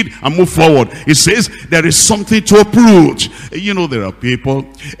succeed and move forward, it says there is something to uproot. You know, there are people,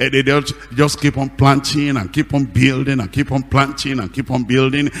 they just keep on planting and keep on building and keep on planting and keep on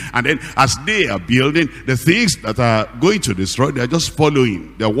building. And then as they are building, the things that are going to destroy, they're just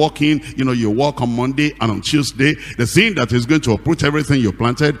following. They're walking. You know, you walk on Monday and on Tuesday, the thing that is going to uproot everything you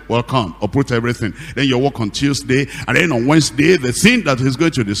planted will come, uproot everything. Then you walk on Tuesday, and then on Wednesday, the thing that is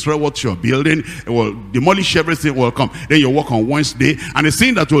going to destroy what you're building, it will demolish everything, will come. Then you walk on Wednesday, and the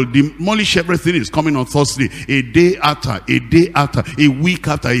thing that will demolish everything is coming on Thursday. A day after, a week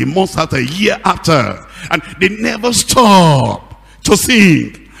after, a month after, a year after. And they never stop to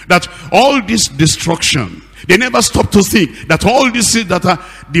think that all this destruction, they never stop to think that all these things that are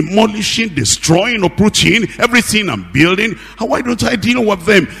demolishing, destroying, uprooting everything I'm building, why don't I deal with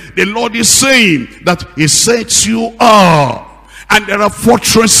them? The Lord is saying that he sets you up. And there are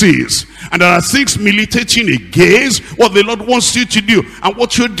fortresses, and there are things militating against what the Lord wants you to do and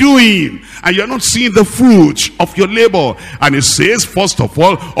what you're doing, and you're not seeing the fruit of your labor. And it says, first of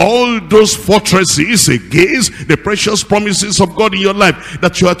all those fortresses against the precious promises of God in your life,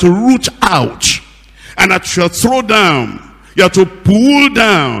 that you are to root out, and that you are to throw down, you are to pull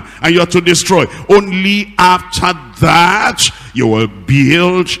down, and you are to destroy. Only after that you will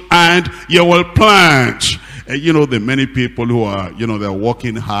build and you will plant. You know, the many people who are, you know, they're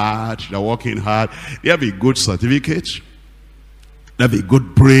working hard, they have a good certificate, they have a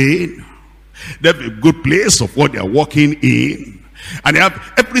good brain, they have a good place of what they're working in, and they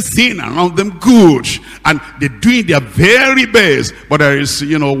have everything around them good, and they're doing their very best. But there is,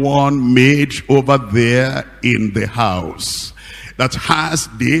 you know, one maid over there in the house that has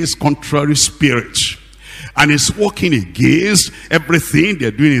this contrary spirit, and is working against everything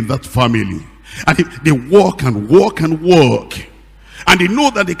they're doing in that family. And they work and work and work, and they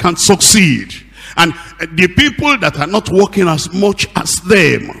know that they can succeed. And the people that are not working as much as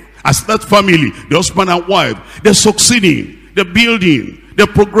them, as that family, the husband and wife, they're succeeding, they're building, They're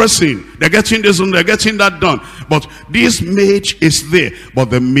progressing. They're getting this and they're getting that done. But this maid is there.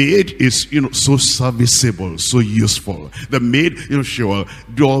 But the maid is, so serviceable, so useful. The maid, she will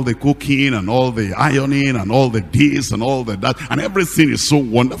do all the cooking and all the ironing and all the this and all the that. And everything is so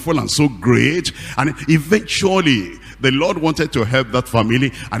wonderful and so great. And eventually, the Lord wanted to help that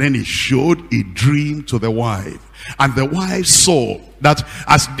family. And then he showed a dream to the wife. And the wife saw that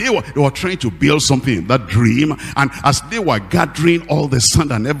as they were trying to build something in that dream, and as they were gathering all the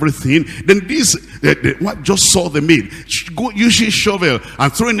sand and everything, then the wife just saw the maid using shovel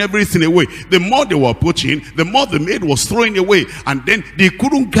and throwing everything away. The more they were putting, the more the maid was throwing away, and then they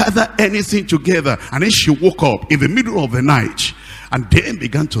couldn't gather anything together. And then she woke up in the middle of the night and then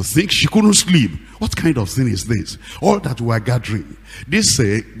began to think. She couldn't sleep. What kind of thing is this? All that we are gathering. This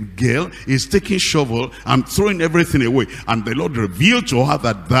girl is taking shovel and throwing everything away. And the Lord revealed to her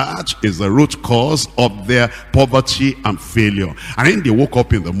that that is the root cause of their poverty and failure. And then they woke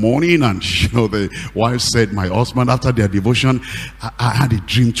up in the morning, and the wife said, my husband, after their devotion, I had a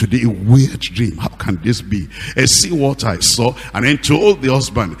dream today, a weird dream. How can this be? See what I saw. And then told the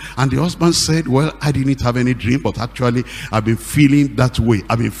husband. And the husband said, well, I didn't have any dream, but actually I've been feeling that way.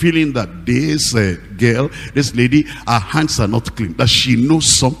 I've been feeling that this girl, this lady, her hands are not clean, that she knows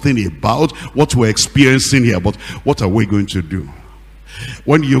something about what we're experiencing here. But what are we going to do?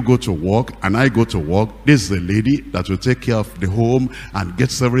 When you go to work and I go to work, this is the lady that will take care of the home and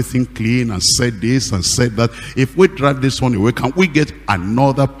gets everything clean and said this and said that. If we drive this one away, can we get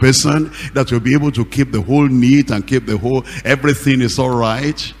another person that will be able to keep the whole neat and keep the whole, everything is all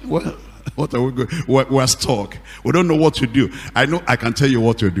right? Well, what are we going? We're stuck. We don't know what to do. I know I can tell you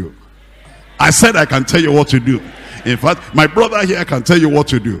what to do. I said I can tell you what to do. In fact, my brother here can tell you what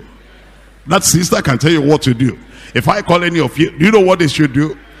to do. That sister can tell you what to do. If I call any of you, do you know what they should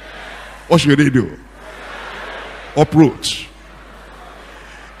do? What should they do? Uproot.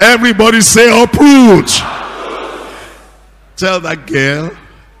 Everybody say uproot. Tell that girl,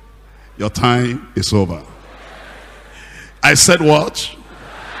 your time is over. I said what?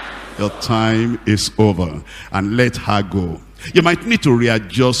 Your time is over. And let her go. You might need to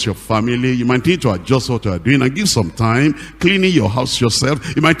readjust your family. You might need to adjust what you are doing and give some time cleaning your house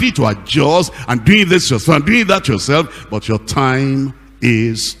yourself. You might need to adjust and doing this yourself and doing that yourself. But your time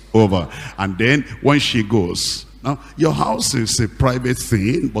is over. And then when she goes, now your house is a private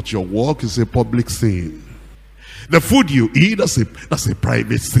thing, but your work is a public thing. The food you eat, that's a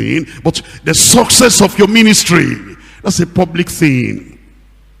private thing. But the success of your ministry, that's a public thing.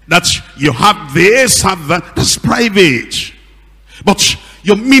 That you have this, have that, that's private. But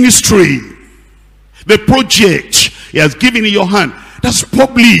your ministry, the project he has given in your hand, that's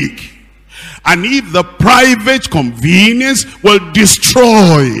public. And if the private convenience will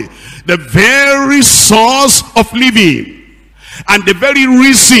destroy the very source of living and the very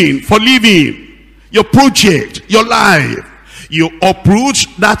reason for living, your project, your life, you uproot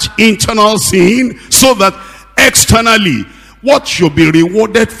that internal sin so that externally, what you'll be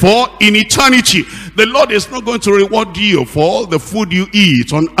rewarded for in eternity. The Lord is not going to reward you for all the food you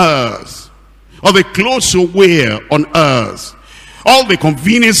eat on earth, or the clothes you wear on earth, all the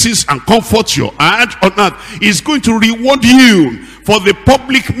conveniences and comforts you add on earth. He's going to reward you for the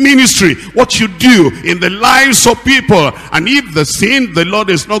public ministry, what you do in the lives of people. And if the sin the Lord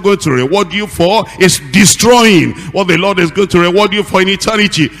is not going to reward you for is destroying what the Lord is going to reward you for in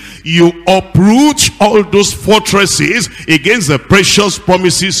eternity, you uproot all those fortresses against the precious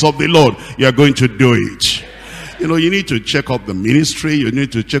promises of the Lord. You are going to do it. You need to check up the ministry. You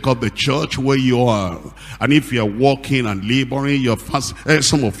need to check up the church where you are. And if you're walking and laboring, you're fast.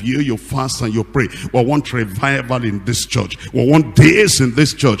 Some of you, you fast and you pray. We want revival in this church. We want this in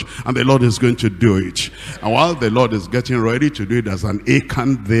this church. And the Lord is going to do it. And while the Lord is getting ready to do it, there's an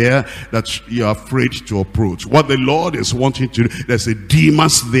Akan there that you're afraid to approach. What the Lord is wanting to do, there's a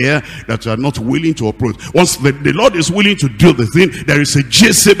Demas there that you are not willing to approach. Once the Lord is willing to do the thing, there is a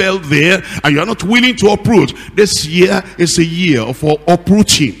Jezebel there and you're not willing to approach. This year is a year for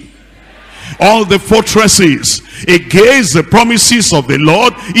uprooting all the fortresses against the promises of the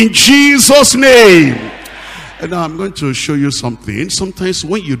Lord in Jesus' name. And now I'm going to show you something. Sometimes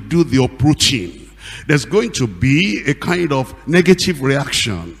when you do the uprooting, there's going to be a kind of negative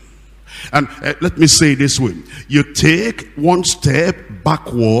reaction. And let me say it this way. You take one step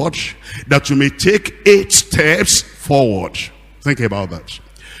backward that you may take 8 steps forward. Think about that.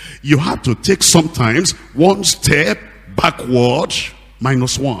 You have to take sometimes one step backward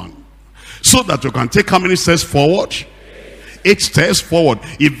minus 1. So that you can take how many steps forward? 8 steps forward.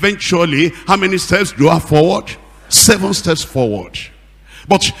 Eventually, how many steps do you have forward? 7 steps forward.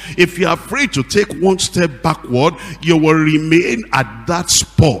 But if you're afraid to take one step backward, you will remain at that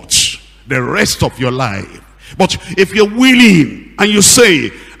spot the rest of your life. But if you're willing and you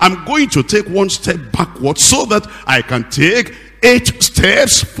say, I'm going to take one step backward so that I can take 8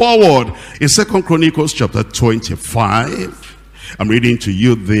 steps forward. In 2 Chronicles chapter 25, I'm reading to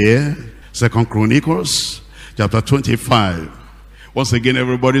you there. 2 Chronicles chapter 25. Once again,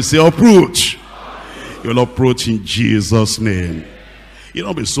 everybody say, approach. You'll approach in Jesus' name. You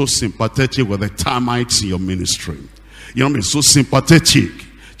don't be so sympathetic with the termites in your ministry. You don't be so sympathetic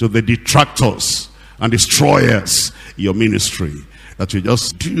to the detractors and destroyers in your ministry that you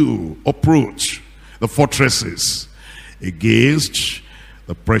just do approach the fortresses against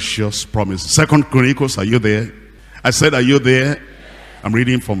the precious promise. 2 Chronicles, are you there? I said, are you there? I'm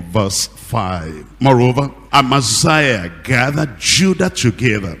reading from verse 5. Moreover, Amaziah gathered Judah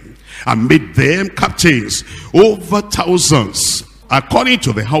together and made them captains over thousands, according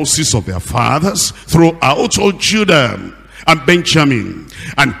to the houses of their fathers, throughout all Judah and Benjamin.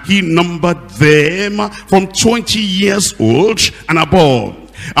 And he numbered them from 20 years old and above,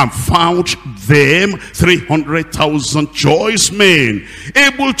 and found them 300,000 choice men,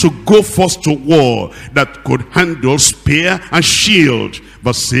 able to go forth to war, that could handle spear and shield.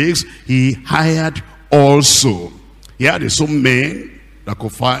 Verse 6, he hired also. He had his own men that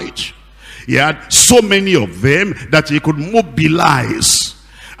could fight. He had so many of them that he could mobilize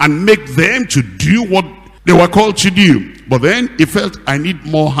and make them to do what they were called to do. But then he felt, I need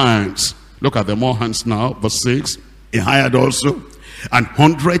more hands. Look at the more hands now. Verse 6, he hired also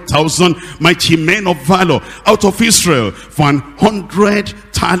 100,000 mighty men of valor out of Israel for 100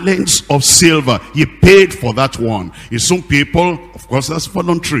 talents of silver. He paid for that one. In some people, of course, that's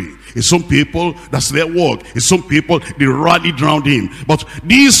voluntary. In some people, that's their work. In some people, they rallied around him. But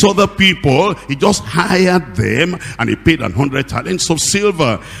these other people, he just hired them and he paid 100 talents of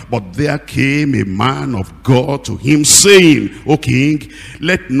silver. But there came a man of God to him, saying, O king,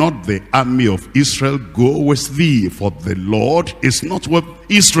 let not the army of Israel go with thee, for the Lord is not with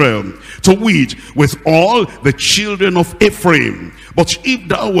Israel, to wit, with all the children of Ephraim. But if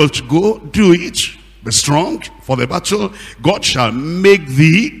thou wilt go, do it. Be strong for the battle. God shall make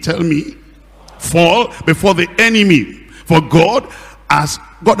thee, tell me, fall before the enemy. For God has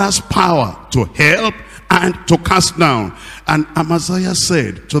power to help and to cast down. And Amaziah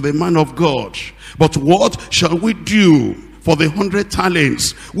said to the man of God, but what shall we do for the 100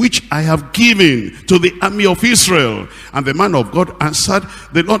 talents which I have given to the army of Israel? And the man of God answered,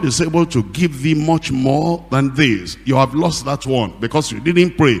 the Lord is able to give thee much more than this. You have lost that one because you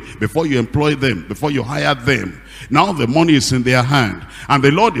didn't pray before you employed them, before you hired them. Now the money is in their hand, and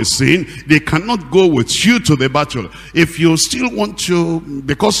the Lord is saying they cannot go with you to the battle. If you still want to,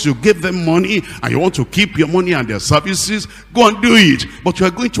 because you gave them money and you want to keep your money and their services, go and do it. But you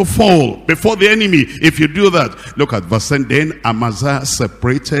are going to fall before the enemy if you do that. Look at verse 10. Then Amaziah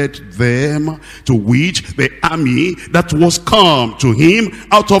separated them, to which the army that was come to him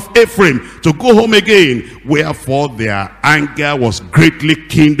out of Ephraim, to go home again. Wherefore their anger was greatly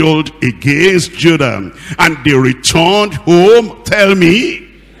kindled against Judah, and they returned home, tell me,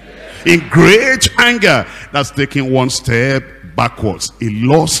 in great anger. That's taking one step backwards. He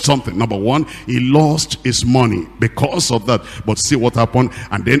lost something. Number one, he lost his money because of that. But see what happened.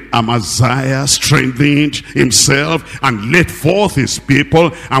 And then Amaziah strengthened himself and led forth his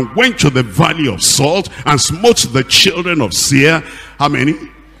people and went to the valley of Salt and smote the children of Seir. How many?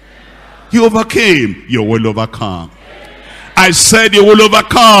 He overcame. You will overcome. I said you will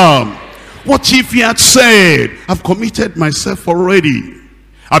overcome. What if he had said, I've committed myself already.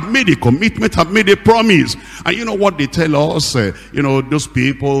 I've made a commitment, I've made a promise. And you know what they tell us, those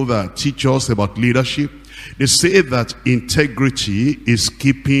people that teach us about leadership, they say that integrity is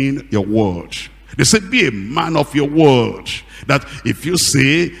keeping your word. They say, be a man of your word. That if you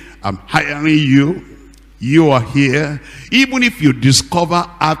say, I'm hiring you, you are here, even if you discover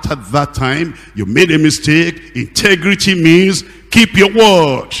after that time you made a mistake, integrity means keep your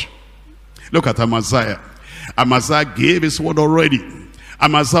word. Look at Amaziah. Amaziah gave his word already.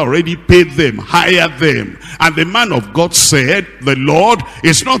 Amaziah already paid them, hired them. And the man of God said, the Lord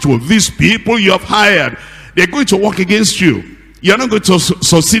is not with these people you have hired. They're going to work against you. You're not going to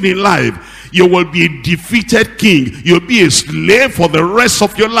succeed in life. You will be a defeated king. You'll be a slave for the rest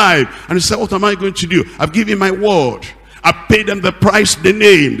of your life. And he said, what am I going to do? I've given my word. I paid them the price they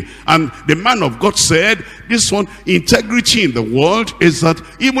named. And the man of God said, this one, integrity in the world is that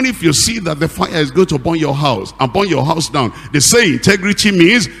even if you see that the fire is going to burn your house and burn your house down, they say integrity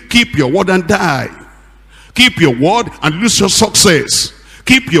means keep your word and die. Keep your word and lose your success.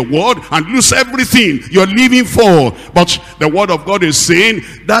 keep your word and lose everything you're living for. But the word of God is saying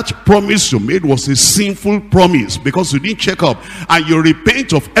that promise you made was a sinful promise because you didn't check up, and you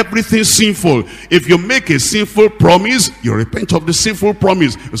repent of everything sinful. If you make a sinful promise, you repent of the sinful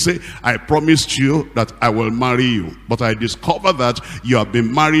promise. You say, I promised you that I will marry you, but I discover that you have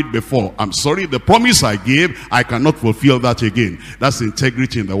been married before. I'm sorry, the promise I gave, I cannot fulfill that again. That's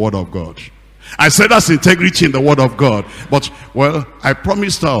integrity in the word of God. I said that's integrity in the word of God. But, well, I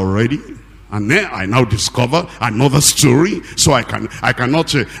promised her already, and then I now discover another story. So I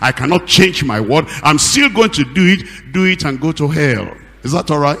cannot change my word. I'm still going to do it and go to hell. Is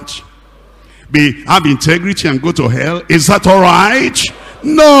that all right? Have integrity and go to hell. Is that all right?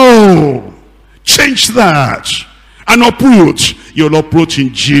 No. Change that and approach. You'll approach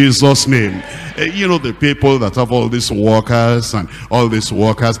in Jesus' name. You know, the people that have all these workers and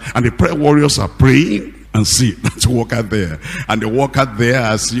the prayer warriors are praying, and see that worker there, and the worker there,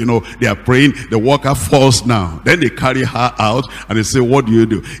 as you know, they are praying, the worker falls down. Then they carry her out and they say, what do you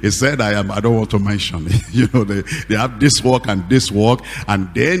do? He said, I don't want to mention it. You know, they have this work and this work,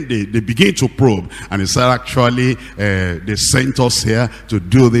 and then they begin to probe, and he said, actually they sent us here to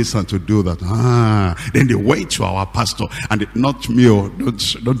do this and to do that. Then they went to our pastor, and not me,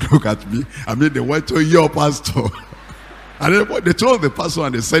 don't look at me, I mean, they went to your pastor. And then they told the pastor,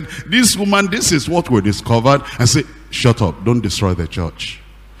 and they said, this woman, this is what we discovered. I said, shut up, don't destroy the church.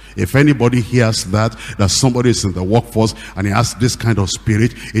 If anybody hears that somebody is in the workforce and he has this kind of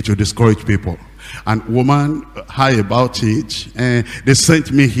spirit, it will discourage people. And woman, hi about it. They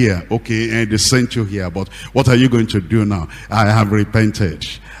sent me here. Okay, and they sent you here. But what are you going to do now? I have repented.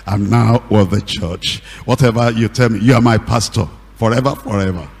 I'm now with the church. Whatever you tell me, you are my pastor. Forever,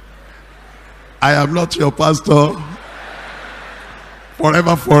 forever. I am not your pastor.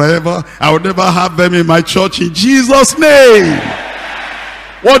 Forever, forever. I will never have them in my church in Jesus' name.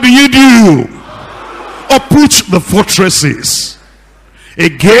 What do? Uproot the fortresses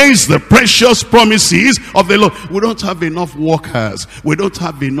against the precious promises of the Lord. We don't have enough workers. We don't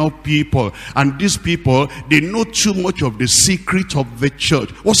have enough people. And these people, they know too much of the secret of the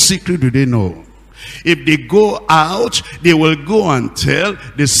church. What secret do they know? If they go out, they will go and tell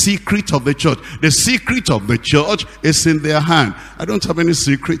the secret of the church. The secret of the church is in their hand. I don't have any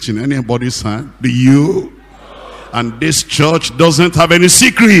secret in anybody's hand. Do you? And this church doesn't have any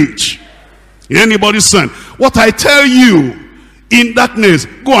secret in anybody's hand. What I tell you in darkness,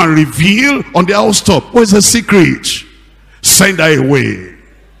 go and reveal on the housetop. What is the secret? Send her away.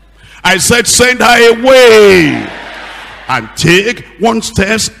 I said, send her away. And take 1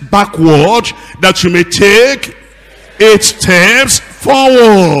 step backward, that you may take 8 steps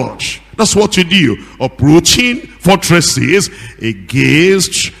forward. That's what you do. Approaching fortresses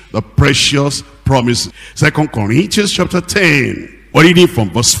against the precious promises. 2 Corinthians chapter 10. We're reading from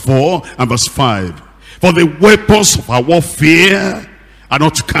verse 4 and verse 5. For the weapons of our warfare are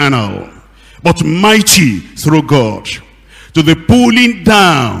not carnal, but mighty through God, to the pulling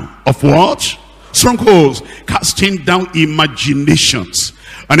down of what? Strongholds, casting down imaginations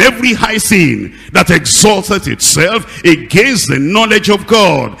and every high thing that exalteth itself against the knowledge of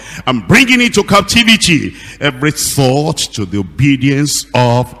God, and bringing into captivity every thought to the obedience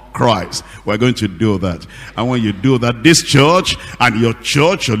of Christ. We're going to do that. And when you do that, this church and your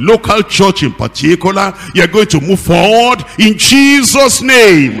church, your local church in particular, you're going to move forward in Jesus'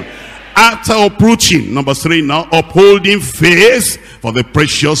 name. After approaching, number 3 now, upholding faith for the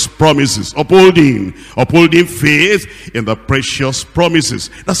precious promises. Upholding faith in the precious promises.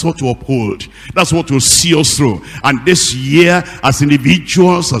 That's what to uphold. That's what will see us through. And this year, as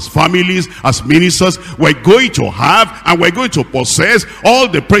individuals, as families, as ministers, we're going to have and we're going to possess all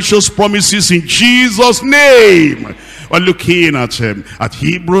the precious promises in Jesus' name. We're looking at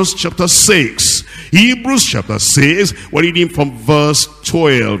Hebrews chapter 6. Hebrews chapter 6, we're reading from verse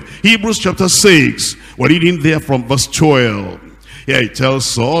 12. Hebrews chapter 6, we're reading there from verse 12. Here it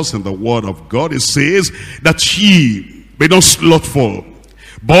tells us in the word of God, it says that ye be not slothful,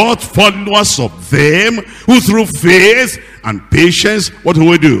 but followers of them who through faith and patience, what do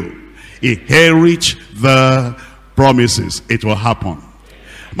we do? Inherit the promises. It will happen.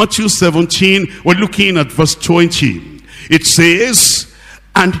 Matthew 17, we're looking at verse 20. It says,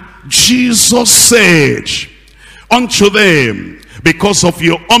 and Jesus said unto them, because of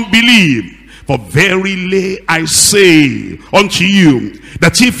your unbelief, for verily I say unto you,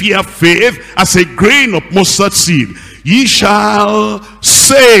 that if ye have faith as a grain of mustard seed, ye shall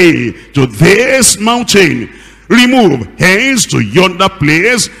say to this mountain, remove hence to yonder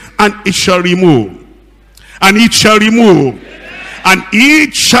place, and it shall remove. And it shall remove. And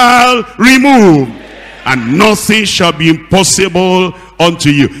it shall remove. And nothing shall be impossible unto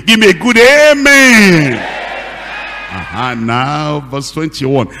you. Give me a good amen. Now, verse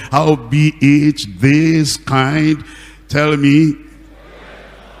 21. How be it this kind? Tell me.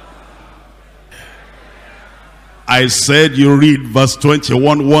 I said you read verse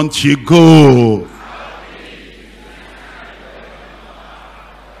 21. Won't you go?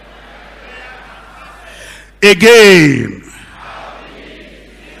 Again.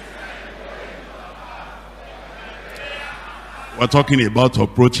 We're talking about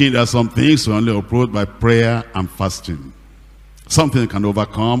approaching. There are some things we only approach by prayer and fasting. Something can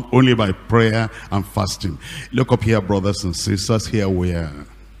overcome only by prayer and fasting. Look up here, brothers and sisters. Here we are.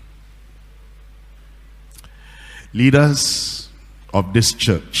 Leaders of this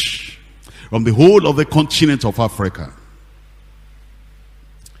church from the whole of the continent of Africa.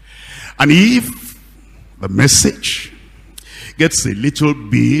 And if the message gets a little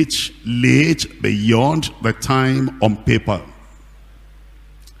bit late beyond the time on paper,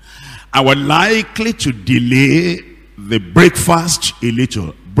 and we're likely to delay the breakfast a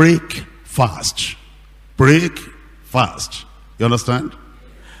little. Break fast. Break fast. You understand?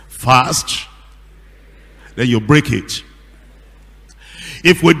 Fast, then you break it.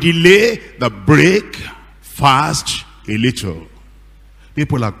 If we delay the break fast a little,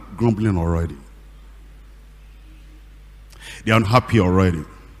 people are grumbling already. They're unhappy already.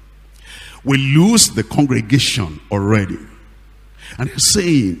 We lose the congregation already. And they're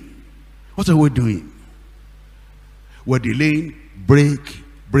saying, what are we doing? We're delaying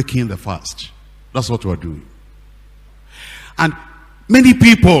breaking the fast. That's what we're doing. And many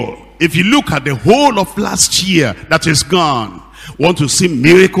people, if you look at the whole of last year that is gone, want to see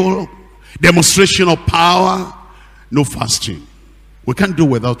miracle, demonstration of power, no fasting. We can't do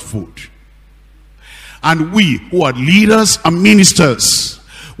without food. And we who are leaders and ministers,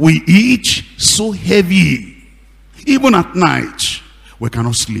 we eat so heavy. Even at night, we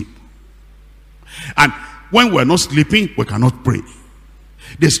cannot sleep. And when we're not sleeping, we cannot pray.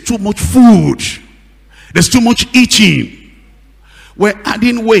 There's too much food. There's too much eating. We're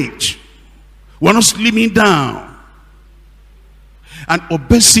adding weight. We're not slimming down. And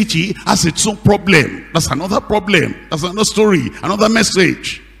obesity has its own problem. That's another problem. That's another story, another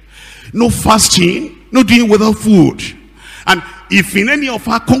message. No fasting, no doing without food. And if in any of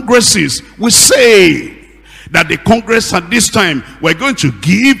our congresses we say that the congress at this time, we're going to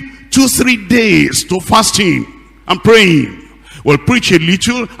give 2-3 days to fasting and praying, we'll preach a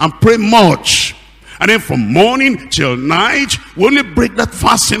little and pray much. And then from morning till night, we only break that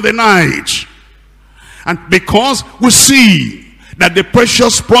fast in the night. And because we see that the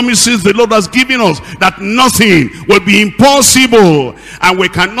precious promises the Lord has given us, that nothing will be impossible, and we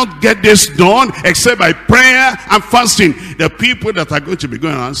cannot get this done except by prayer and fasting. The people that are going to be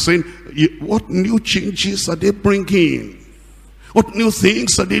going around saying, what new changes are they bringing? What new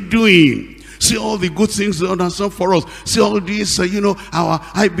things are they doing? See all the good things the Lord has done for us. See all this, our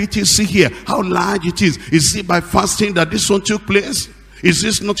IBTC here, how large it is. Is it by fasting that this one took place? Is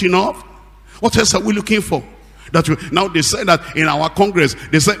this not enough? What else are we looking for? Now they said that in our congress,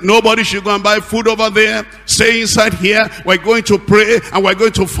 they said nobody should go and buy food over there. Stay inside here. We're going to pray and we're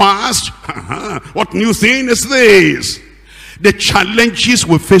going to fast. What new thing is this? The challenges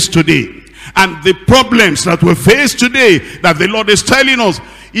we face today and the problems that we face today, that the Lord is telling us,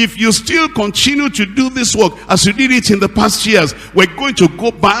 if you still continue to do this work as you did it in the past years, we're going to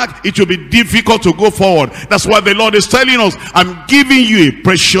go back. It will be difficult to go forward. That's why the Lord is telling us, I'm giving you a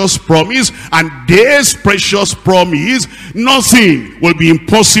precious promise, and this precious promise, nothing will be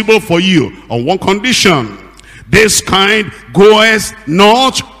impossible for you on one condition: this kind goeth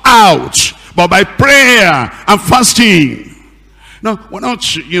not out, but by prayer and fasting. Now, we're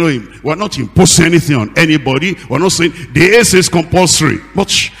not imposing anything on anybody. We're not saying this is compulsory.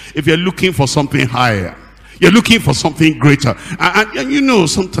 But if you're looking for something higher, you're looking for something greater. And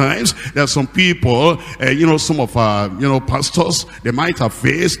sometimes there are some people, some of our, pastors, they might have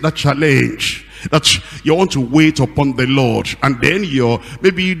faced that challenge. That you want to wait upon the Lord, and then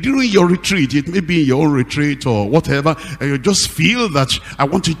maybe during your retreat, it may be in your own retreat or whatever, and you just feel that I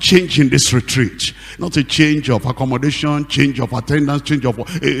want to change in this retreat. Not a change of accommodation, change of attendance, you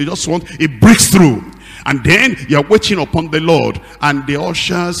just want a breakthrough. And then you're waiting upon the Lord, and the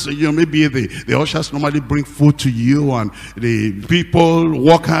ushers, maybe the ushers normally bring food to you, and the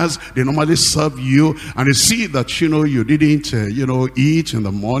workers, they normally serve you, and they see that, you didn't, eat in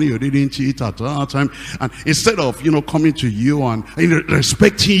the morning, you didn't eat at another time, and instead of, coming to you and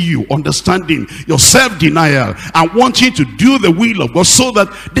respecting you, understanding your self-denial, and wanting to do the will of God, so that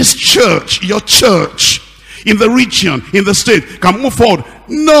this church, your church, in the region, in the state, can move forward.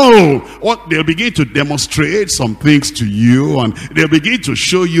 No. What they'll begin to demonstrate some things to you, and they'll begin to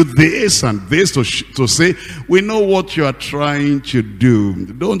show you this and this to say, we know what you are trying to do.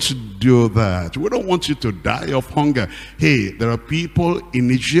 Don't do that. We don't want you to die of hunger. Hey, there are people in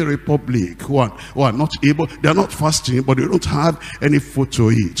Niger Republic who are not able, they're not fasting, but they don't have any food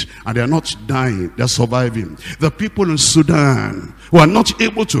to eat, and they're not dying, they're surviving. The people in Sudan who are not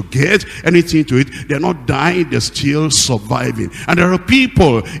able to get anything to eat, they're not dying, they're still surviving. And there are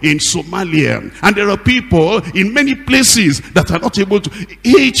people in Somalia, and there are people in many places that are not able to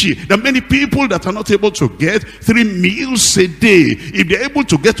eat. There are many people that are not able to get 3 meals a day. If they're able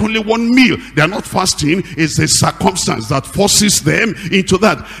to get only 1 meal, they're not fasting. It's a circumstance that forces them into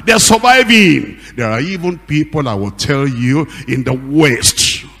that. They're surviving. There are even people, I will tell you, in the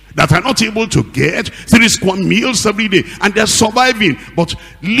West that are not able to get 3 square meals every day, and they're surviving. But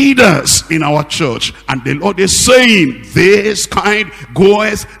leaders in our church, and the Lord is saying, this kind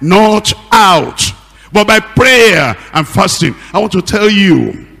goeth not out, but by prayer and fasting. I want to tell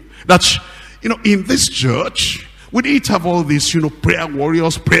you that, in this church, we didn't have all these, prayer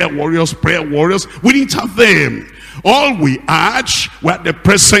warriors. We didn't have them. All we had were the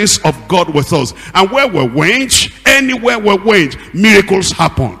presence of God with us. And where we went, anywhere we went, miracles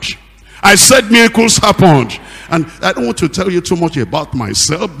happened. I said miracles happened. And I don't want to tell you too much about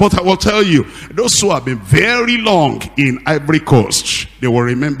myself, but I will tell you, those who have been very long in Ivory Coast, they will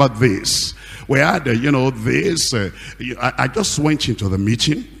remember this. We had, I just went into the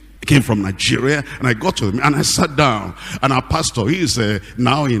meeting. Came from Nigeria, and I got to them, and I sat down, and our pastor, he is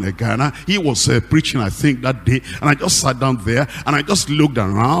now in Ghana. He was preaching, I think, that day, and I just sat down there, and I just looked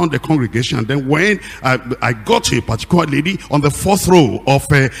around the congregation. And then when I got to a particular lady on the 4th row of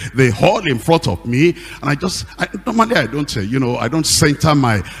the hall in front of me, and normally I don't, I don't center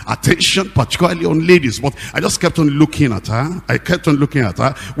my attention particularly on ladies, but I just kept on looking at her. I kept on looking at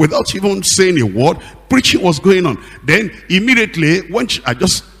her without even saying a word. Preaching was going on. Then immediately, when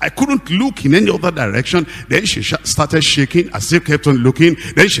I couldn't look in any other direction. Then she started shaking. I still kept on looking.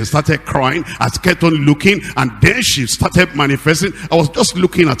 Then she started crying. I kept on looking, and then she started manifesting. I was just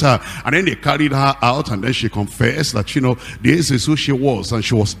looking at her, and then they carried her out, and then she confessed that this is who she was, and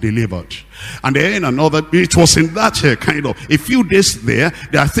she was delivered. And then it was in that kind of a few days there.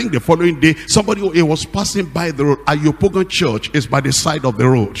 I think the following day, somebody was passing by the road. Ayopogan Church is by the side of the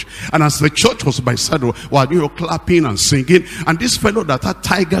road, and as the church was by the side of the road, while clapping and singing, and this fellow that had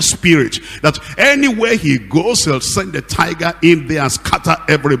tiger spirit, that anywhere he goes, he'll send the tiger in there and scatter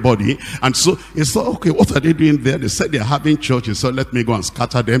everybody. And so he said, okay, what are they doing there? They said they're having church. He said, let me go and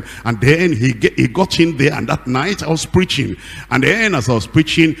scatter them. And then he got in there, and that night I was preaching, and then as I was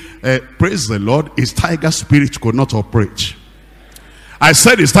preaching, praise the Lord, his tiger spirit could not operate. I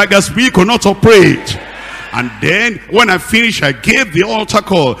said his tiger spirit could not operate. And then when I finished, I gave the altar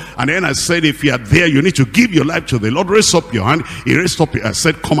call. And then I said, if you are there, you need to give your life to the Lord. Raise up your hand. He raised up. I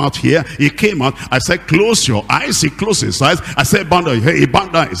said, come out here. He came out. I said, close your eyes. He closed his eyes. I said, bow down your head. He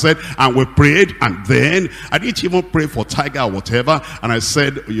bowed down. He said, and we prayed. And then I didn't even pray for tiger or whatever. And I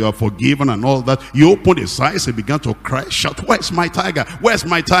said, you are forgiven and all that. He opened his eyes. He began to cry, shout, where's my tiger? Where's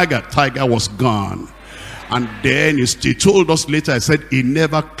my tiger? Tiger was gone. And then he told us later, I said, he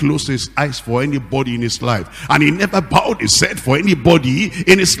never closed his eyes for anybody in his life. And he never bowed his head for anybody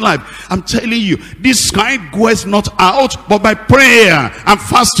in his life. I'm telling you, this kind goes not out, but by prayer and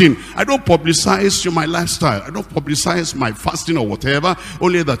fasting. I don't publicize my lifestyle. I don't publicize my fasting or whatever.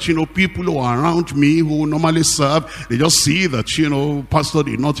 Only that, people who are around me who normally serve, they just see that, pastor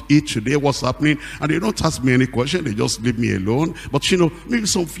did not eat today, what's happening? And they don't ask me any question. They just leave me alone. But, maybe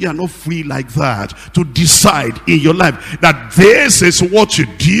some of you are not free like that to decide in your life that this is what you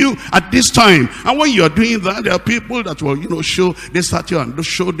do at this time. And when you are doing that, there are people that will show this at you and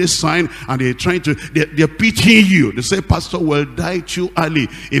show this sign, and they're trying to they're pitying you. They say, pastor will die too early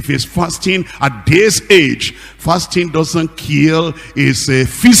if he's fasting at this age. Fasting doesn't kill, it's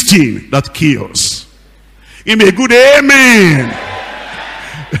feasting that kills. Give me a good amen.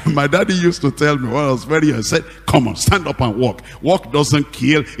 My daddy used to tell me when I was very young, he said, come on, stand up and walk. Walk doesn't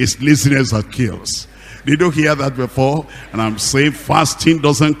kill, it's laziness that kills. Did you hear that before? And I'm saying fasting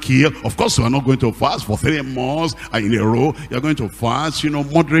doesn't kill. Of course, you are not going to fast for 3 months in a row. You're going to fast,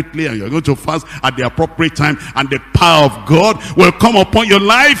 moderately, and you're going to fast at the appropriate time. And the power of God will come upon your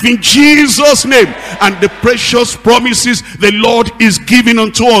life in Jesus' name. And the precious promises the Lord is giving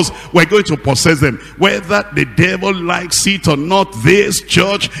unto us, we're going to possess them. Whether the devil likes it or not, this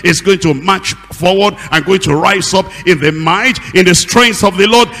church is going to march forward and going to rise up in the might, in the strength of the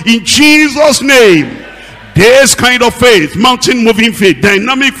Lord in Jesus' name. This kind of faith, mountain moving faith,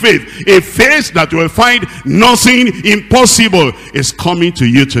 dynamic faith, a faith that will find nothing impossible, is coming to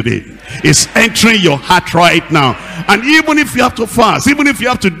you today. It's entering your heart right now. And even if you have to fast, even if you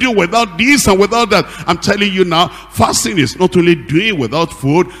have to do without this and without that, I'm telling you now, fasting is not only doing without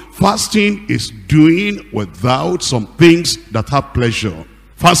food, fasting is doing without some things that have pleasure.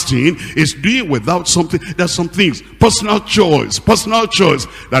 Fasting is doing without something. There's some things, personal choice,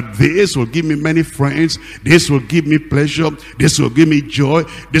 that this will give me many friends, this will give me pleasure, this will give me joy,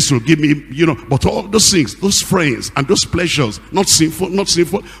 this will give me, but all those things, those friends and those pleasures, not sinful.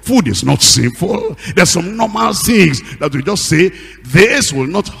 Food is not sinful. There's some normal things that we just say, this will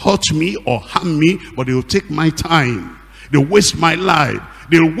not hurt me or harm me, but it will take my time. They will waste my life.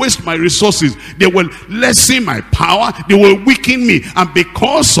 They will waste my resources. They will lessen my power. They will weaken me. And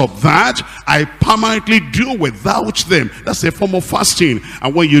because of that, I permanently do without them. That's a form of fasting.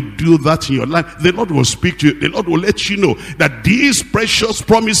 And when you do that in your life, the Lord will speak to you. The Lord will let you know that these precious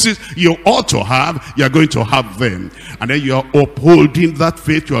promises you ought to have, you are going to have them. And then you are upholding that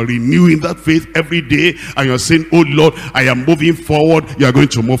faith. You are renewing that faith every day. And you are saying, oh Lord, I am moving forward. You are going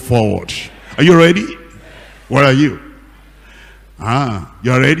to move forward. Are you ready? Where are you?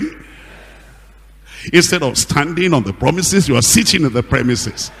 You are ready? Instead of standing on the promises, you are sitting in the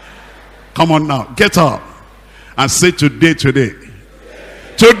premises. Come on now, get up and say today. Today,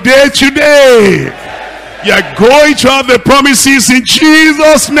 you are going to have the promises in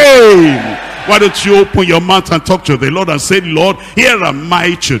Jesus' name. Why don't you open your mouth and talk to the Lord and say, Lord, here am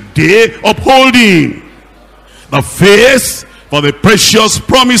I today, upholding the faith for the precious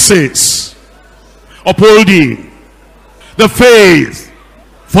promises. Upholding the faith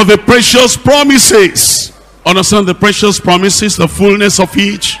for the precious promises. Understand the precious promises, the fullness of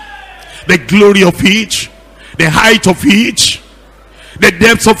each, the glory of each, the height of each, the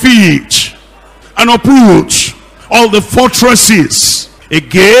depth of each, and approach all the fortresses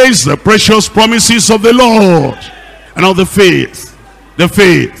against the precious promises of the Lord. And all the faith,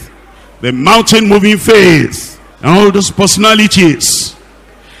 the mountain moving faith, and all those personalities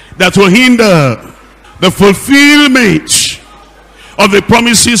that will hinder the fulfillment of the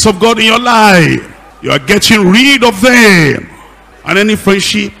promises of God in your life. You are getting rid of them. And any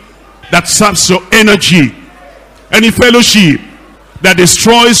friendship that saps your energy, any fellowship that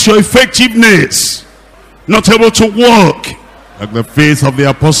destroys your effectiveness, not able to walk like the faith of the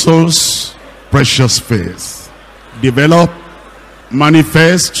apostles, precious faith. Develop,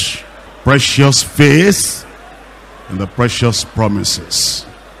 manifest precious faith and the precious promises.